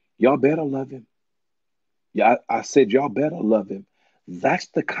 Y'all better love him. Yeah, I said y'all better love him. That's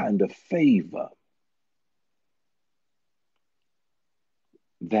the kind of favor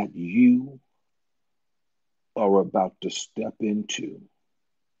that you are about to step into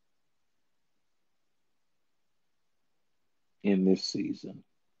in this season.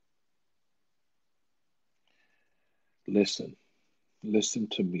 Listen, listen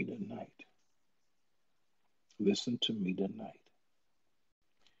to me tonight. Listen to me tonight.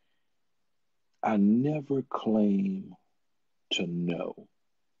 I never claim to know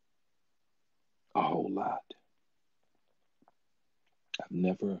a whole lot. I've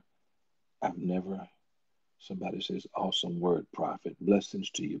never, I've never, somebody says, awesome word, prophet. Blessings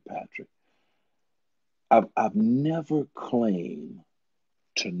to you, Patrick. I've never claimed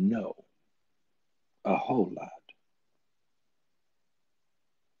to know a whole lot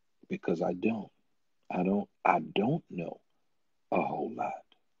because I don't. I don't know a whole lot.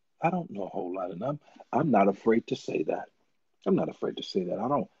 I don't know a whole lot. And I'm not afraid to say that. I'm not afraid to say that.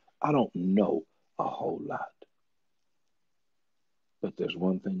 I don't know a whole lot. But there's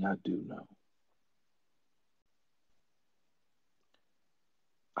one thing I do know.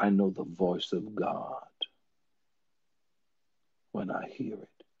 I know the voice of God when I hear it.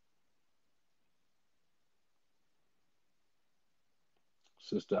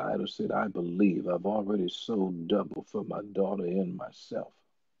 Sister Ida said, I believe I've already sold double for my daughter and myself.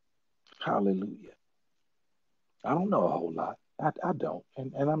 Hallelujah. I don't know a whole lot. I don't.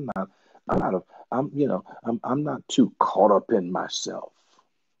 And I'm not a, I'm not too caught up in myself.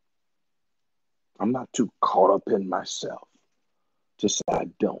 I'm not too caught up in myself to say I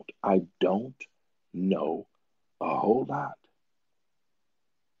don't. I don't know a whole lot.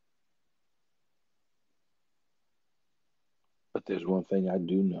 But there's one thing I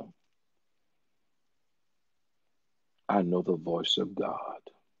do know. I know the voice of God.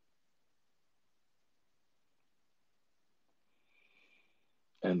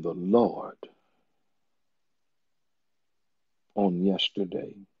 And the Lord on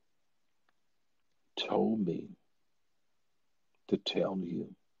yesterday told me to tell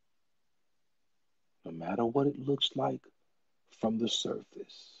you, no matter what it looks like from the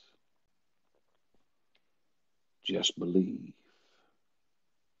surface, just believe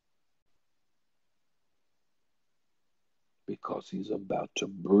because he's about to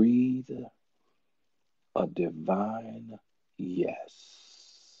breathe a divine yes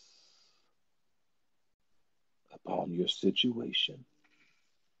upon your situation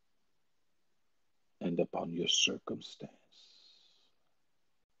and upon your circumstance.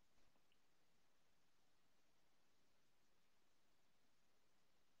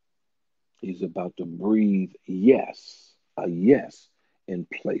 He's about to breathe yes, a yes in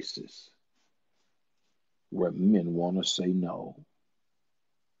places where men want to say no.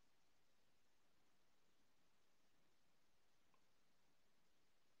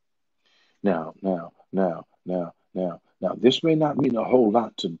 Now, this may not mean a whole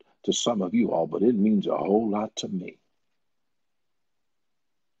lot to some of you all, but it means a whole lot to me.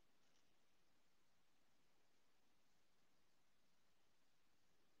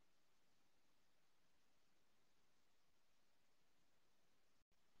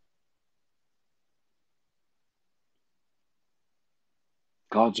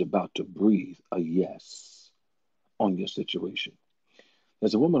 God's about to breathe a yes on your situation.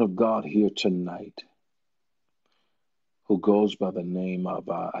 There's a woman of God here tonight who goes by the name of,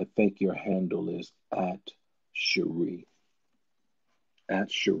 I think your handle is at Cherie.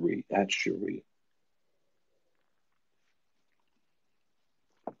 At Cherie. At Cherie.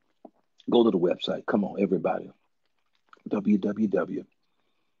 Go to the website. Come on, everybody.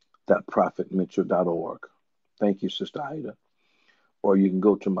 www.prophetmitchell.org. Thank you, Sister Ida. Or you can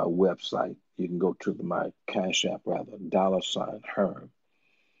go to my website. You can go to my Cash App, rather, $Herm,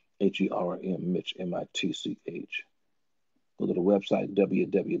 HERM, Mitch, MITCH. Go to the website,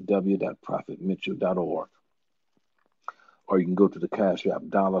 www.prophetmitchell.org. Or you can go to the Cash App,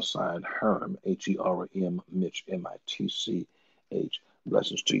 $Herm, HERM, Mitch, MITCH.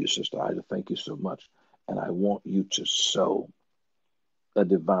 Blessings to you, Sister Ida. Thank you so much. And I want you to sow a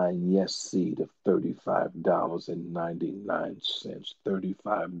divine yes seed of $35.99.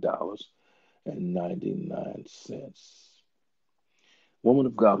 $35.99. Woman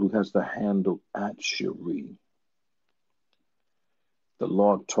of God who has the handle at Cherie, the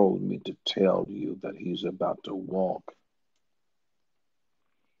Lord told me to tell you that He's about to walk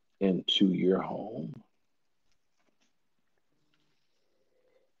into your home.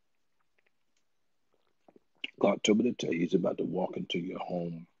 God told me to tell you He's about to walk into your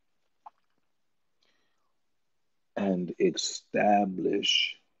home and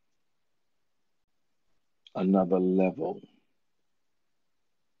establish another level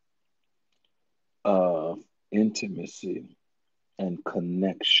of intimacy and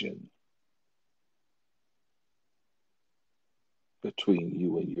connection between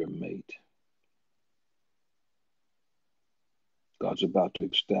you and your mate. God's about to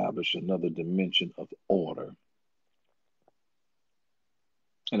establish another dimension of order.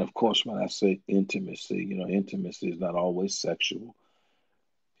 And of course, when I say intimacy, intimacy is not always sexual.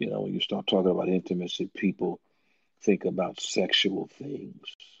 When you start talking about intimacy, people think about sexual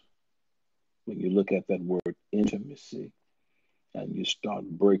things. When you look at that word intimacy and you start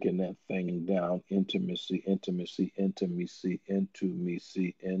breaking that thing down, intimacy, intimacy, intimacy,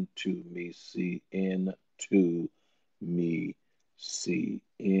 intimacy, intimacy, intimacy,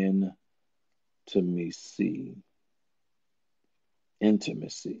 intimacy,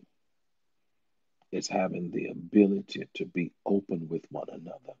 intimacy is having the ability to be open with one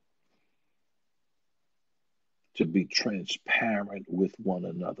another, to be transparent with one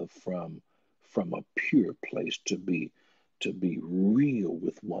another from a pure place, to be real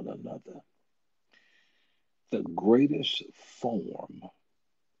with one another. The greatest form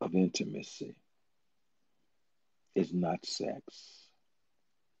of intimacy is not sex.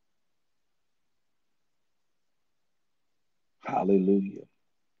 Hallelujah.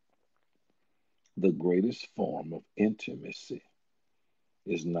 The greatest form of intimacy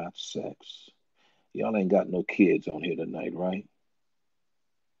is not sex. Y'all ain't got no kids on here tonight, right?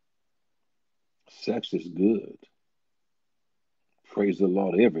 Sex is good. Praise the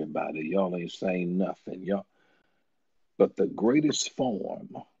Lord, everybody. Y'all ain't saying nothing. But the greatest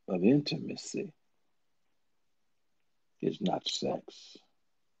form of intimacy is not sex.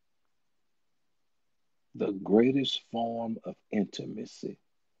 The greatest form of intimacy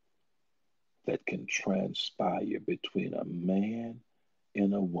that can transpire between a man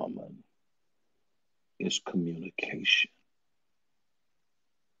and a woman is communication.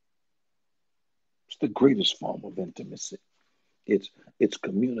 It's the greatest form of intimacy. It's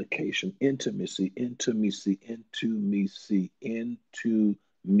communication, intimacy,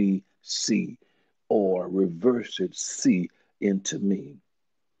 or reverse it, see into me.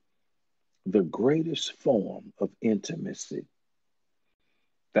 The greatest form of intimacy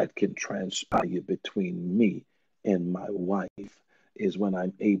that can transpire between me and my wife is when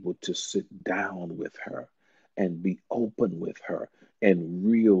I'm able to sit down with her and be open with her and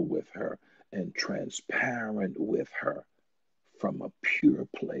real with her and transparent with her from a pure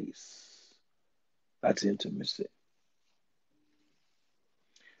place. That's intimacy.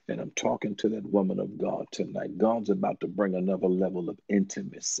 And I'm talking to that woman of God tonight. God's about to bring another level of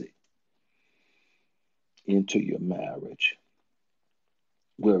intimacy into your marriage.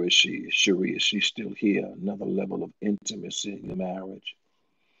 Where is she? Cherie, is she still here? Another level of intimacy in your marriage.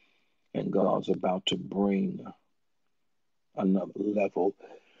 And God's about to bring another level.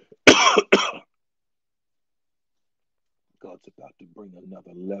 God's about to bring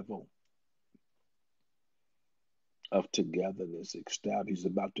another level of togetherness. He's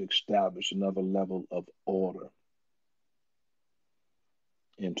about to establish another level of order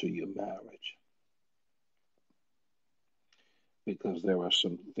into your marriage. Because there are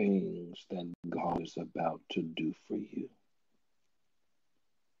some things that God is about to do for you.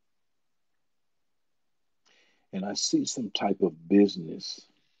 And I see some type of business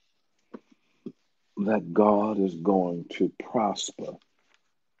that God is going to prosper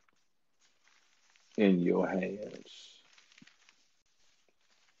in your hands.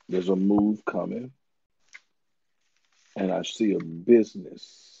 There's a move coming, and I see a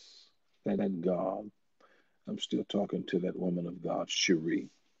business that God, I'm still talking to that woman of God, Cherie.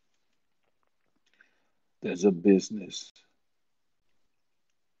 There's a business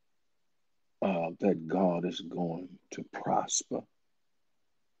that God is going to prosper.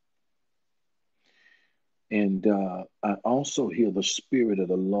 And I also hear the Spirit of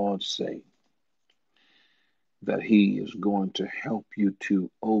the Lord say that He is going to help you to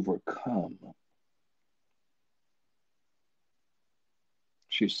overcome.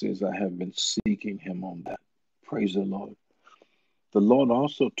 She says, I have been seeking Him on that. Praise the Lord. The Lord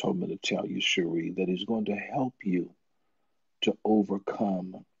also told me to tell you, Cherie, that He's going to help you to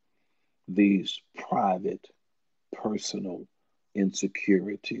overcome these private, personal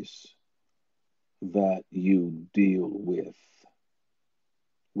insecurities that you deal with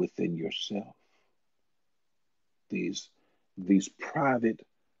within yourself. These private,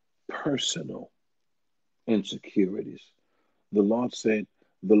 personal insecurities. The Lord said,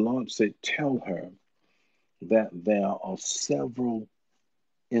 tell her that there are several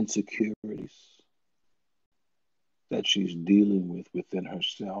insecurities that she's dealing with within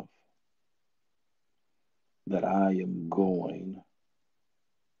herself that I am going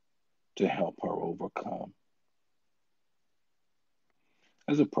to help her overcome.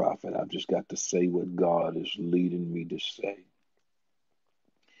 As a prophet, I've just got to say what God is leading me to say.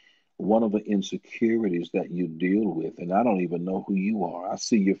 One of the insecurities that you deal with, and I don't even know who you are. I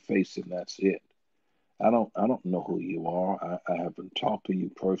see your face and that's it. I don't know who you are. I haven't talked to you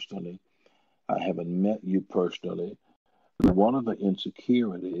personally. I haven't met you personally. One of the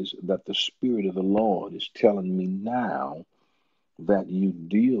insecurities that the Spirit of the Lord is telling me now that you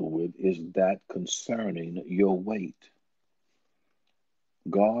deal with is that concerning your weight.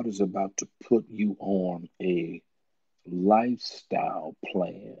 God is about to put you on a lifestyle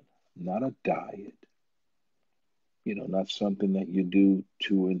plan, not a diet. Not something that you do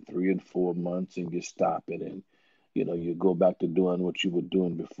 2 and 3 and 4 months and you stop it and, you go back to doing what you were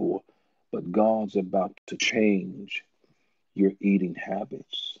doing before. But God's about to change your eating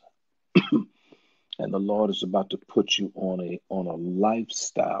habits. And the Lord is about to put you on a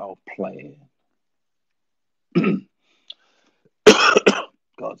lifestyle plan.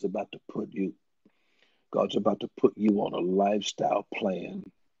 God's about to put you on a lifestyle plan.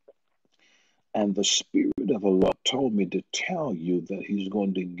 And the Spirit of the Lord told me to tell you that He's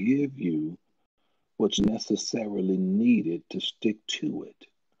going to give you what's necessarily needed to stick to it.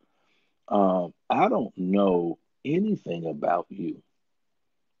 I don't know anything about you,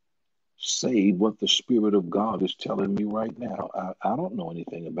 save what the Spirit of God is telling me right now. I don't know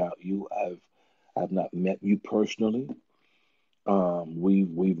anything about you. I've not met you personally.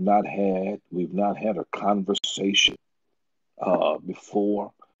 We've not had a conversation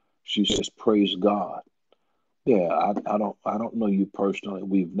before. She says, "Praise God." Yeah, I don't know you personally.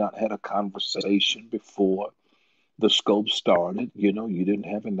 We've not had a conversation before the scope started. You didn't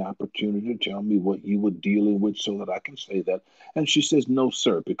have an opportunity to tell me what you were dealing with so that I can say that. And she says, no,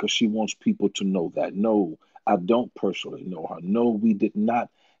 sir, because she wants people to know that. No, I don't personally know her. No, we did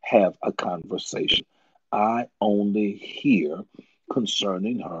not have a conversation. I only hear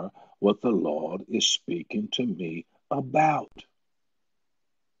concerning her what the Lord is speaking to me about.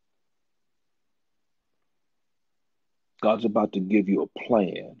 God's about to give you a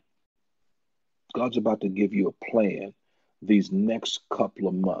plan. God's about to give you a plan these next couple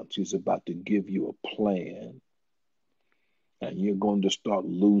of months. He's about to give you a plan, and you're going to start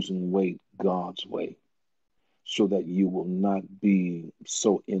losing weight God's way so that you will not be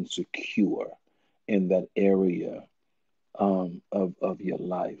so insecure in that area of your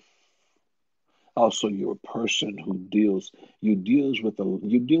life. Also, you're a person who you deal with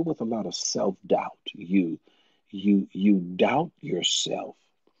a lot of self-doubt. You doubt yourself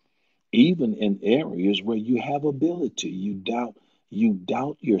even in areas where you have ability. You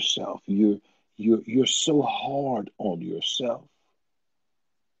doubt yourself. You're so hard on yourself.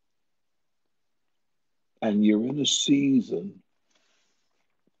 And you're in a season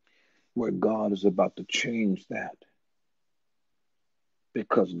where God is about to change that,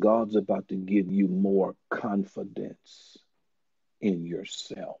 because God's about to give you more confidence in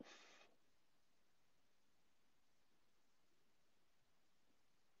yourself.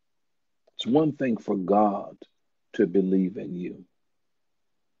 It's one thing for God to believe in you,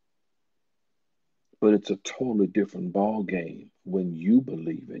 but it's a totally different ball game when you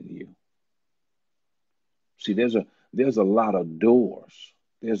believe in you. See, there's a lot of doors.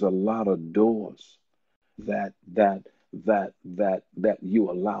 There's a lot of doors that that that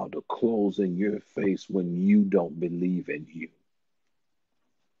you allow to close in your face when you don't believe in you.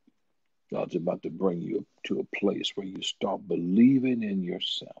 God's about to bring you to a place where you start believing in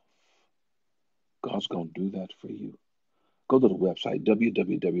yourself. God's going to do that for you. Go to the website,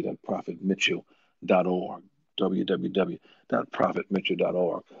 www.prophetmitchell.org,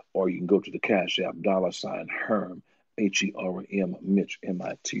 www.prophetmitchell.org, or you can go to the Cash App, $Herm, HERM, Mitch,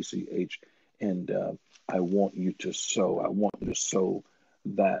 MITCH, and I want you to sow. I want you to sow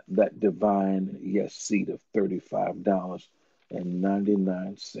that divine yes seed of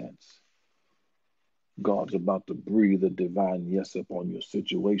 $35.99. God's about to breathe a divine yes upon your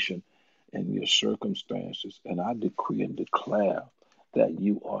situation and your circumstances. And I decree and declare that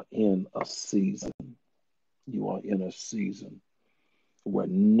you are in a season. You are in a season where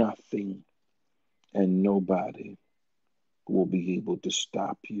nothing and nobody will be able to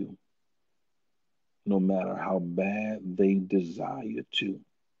stop you, no matter how bad they desire to.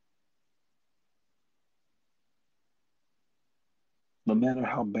 No matter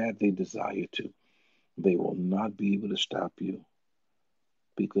how bad they desire to, they will not be able to stop you,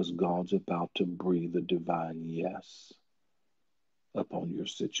 because God's about to breathe a divine yes upon your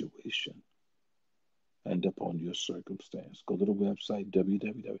situation and upon your circumstance. Go to the website,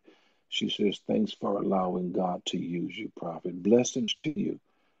 www. She says, thanks for allowing God to use you, prophet. Blessings to you.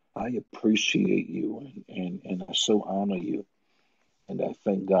 I appreciate you, and I so honor you. And I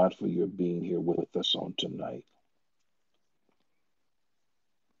thank God for your being here with us on tonight.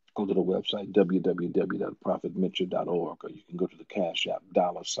 Go to the website, www.prophetmitchell.org, or you can go to the Cash App,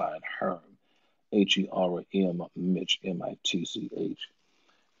 $Herm, HERM, Mitch, MITCH.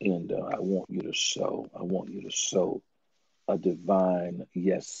 And I want you to sow. I want you to sow a divine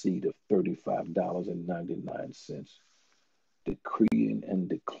yes seed of $35.99, decreeing and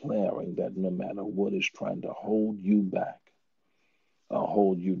declaring that no matter what is trying to hold you back or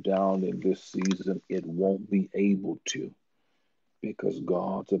hold you down in this season, it won't be able to, because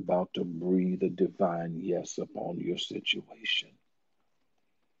God's about to breathe a divine yes upon your situation.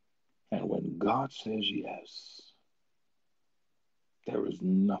 And when God says yes, there is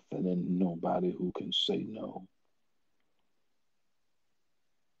nothing and nobody who can say no.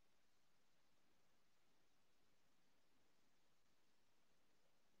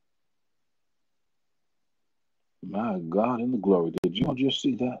 My God in the glory, did you all just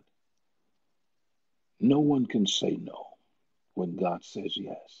see that? No one can say no when God says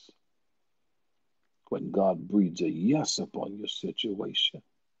yes. When God breathes a yes upon your situation,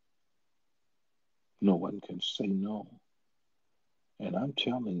 no one can say no. And I'm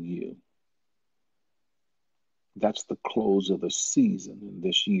telling you, that's the close of the season in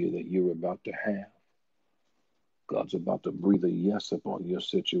this year that you're about to have. God's about to breathe a yes upon your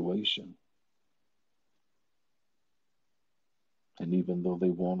situation. And even though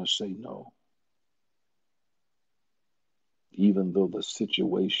they want to say no, even though the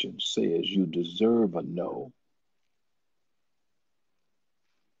situation says you deserve a no,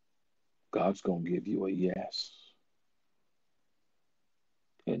 God's going to give you a yes.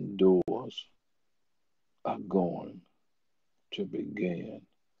 And doors are going to begin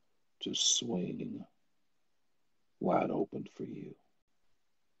to swing wide open for you.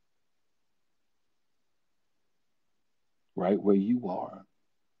 Right where you are,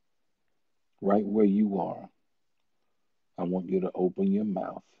 right where you are, I want you to open your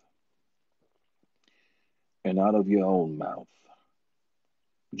mouth, and out of your own mouth,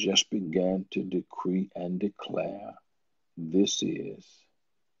 just begin to decree and declare, this is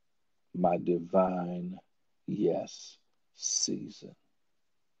my divine yes season.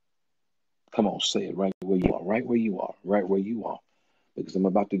 Come on, say it right where you are, right where you are, right where you are, because I'm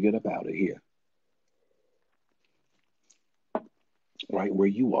about to get up out of here. Right where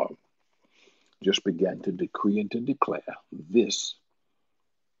you are, just begin to decree and to declare, this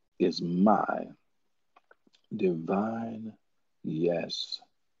is my divine yes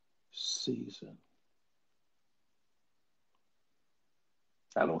season.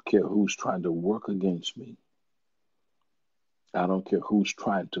 I don't care who's trying to work against me. I don't care who's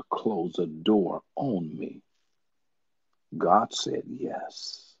trying to close a door on me. God said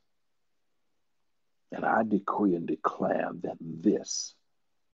yes. And I decree and declare that this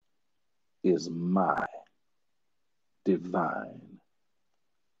is my divine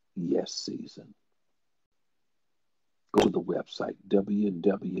yes season. Go to the website,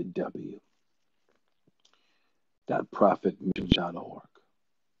 www.prophetmitchell.org,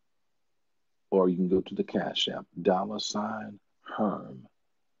 or you can go to the Cash App, $Herm,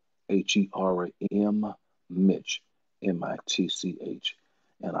 HERM, Mitch, MITCH.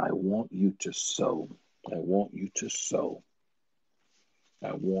 And I want you to sow I want you to sow.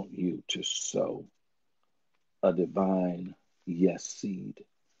 I want you to sow a divine yes seed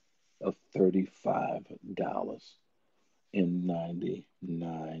of $35.99.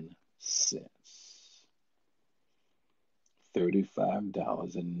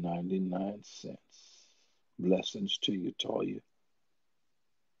 $35.99. Blessings to you, Toya.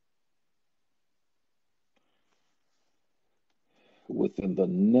 Within the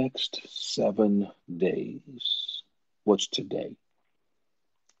next 7 days, what's today?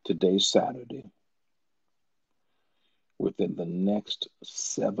 Today's Saturday. Within the next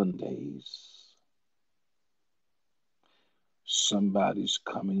 7 days, somebody's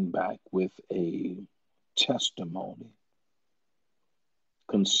coming back with a testimony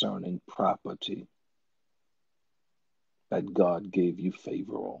concerning property that God gave you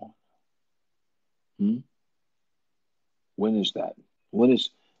favor on. Hmm? When is that? When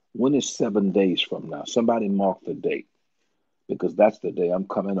is when is 7 days from now? Somebody mark the date because that's the day I'm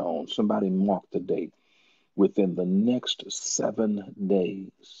coming on. Somebody mark the date. Within the next 7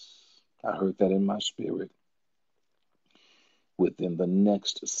 days, I heard that in my spirit. Within the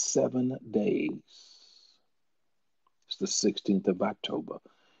next 7 days, it's the 16th of October.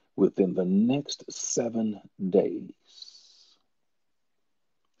 Within the next 7 days,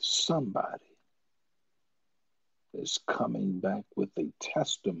 somebody is coming back with a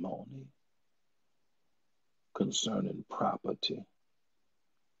testimony concerning property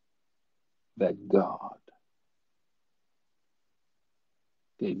that God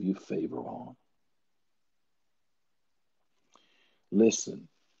gave you favor on. Listen,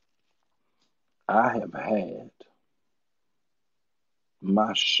 I have had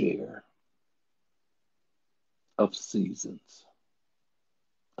my share of seasons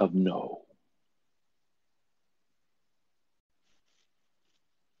of no.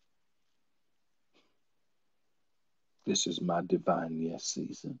 This is my divine yes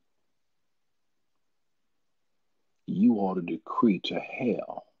season. You ought to decree to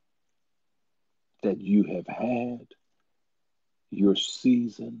hell that you have had your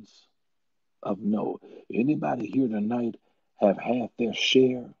seasons of no. Anybody here tonight have had their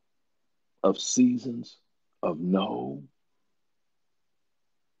share of seasons of no?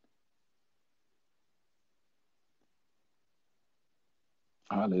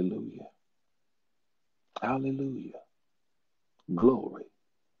 Hallelujah. Hallelujah. Glory.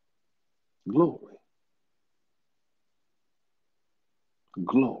 Glory.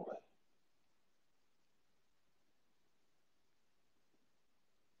 Glory.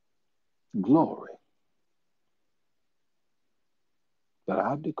 Glory. But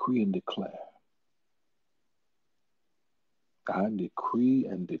I decree and declare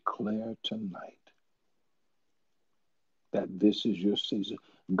tonight that this is your season.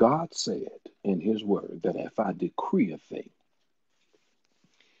 God said in his word that if I decree a thing,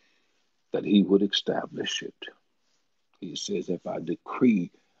 that he would establish it. He says if I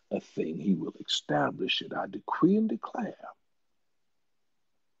decree a thing, he will establish it. I decree and declare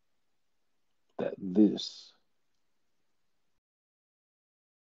that this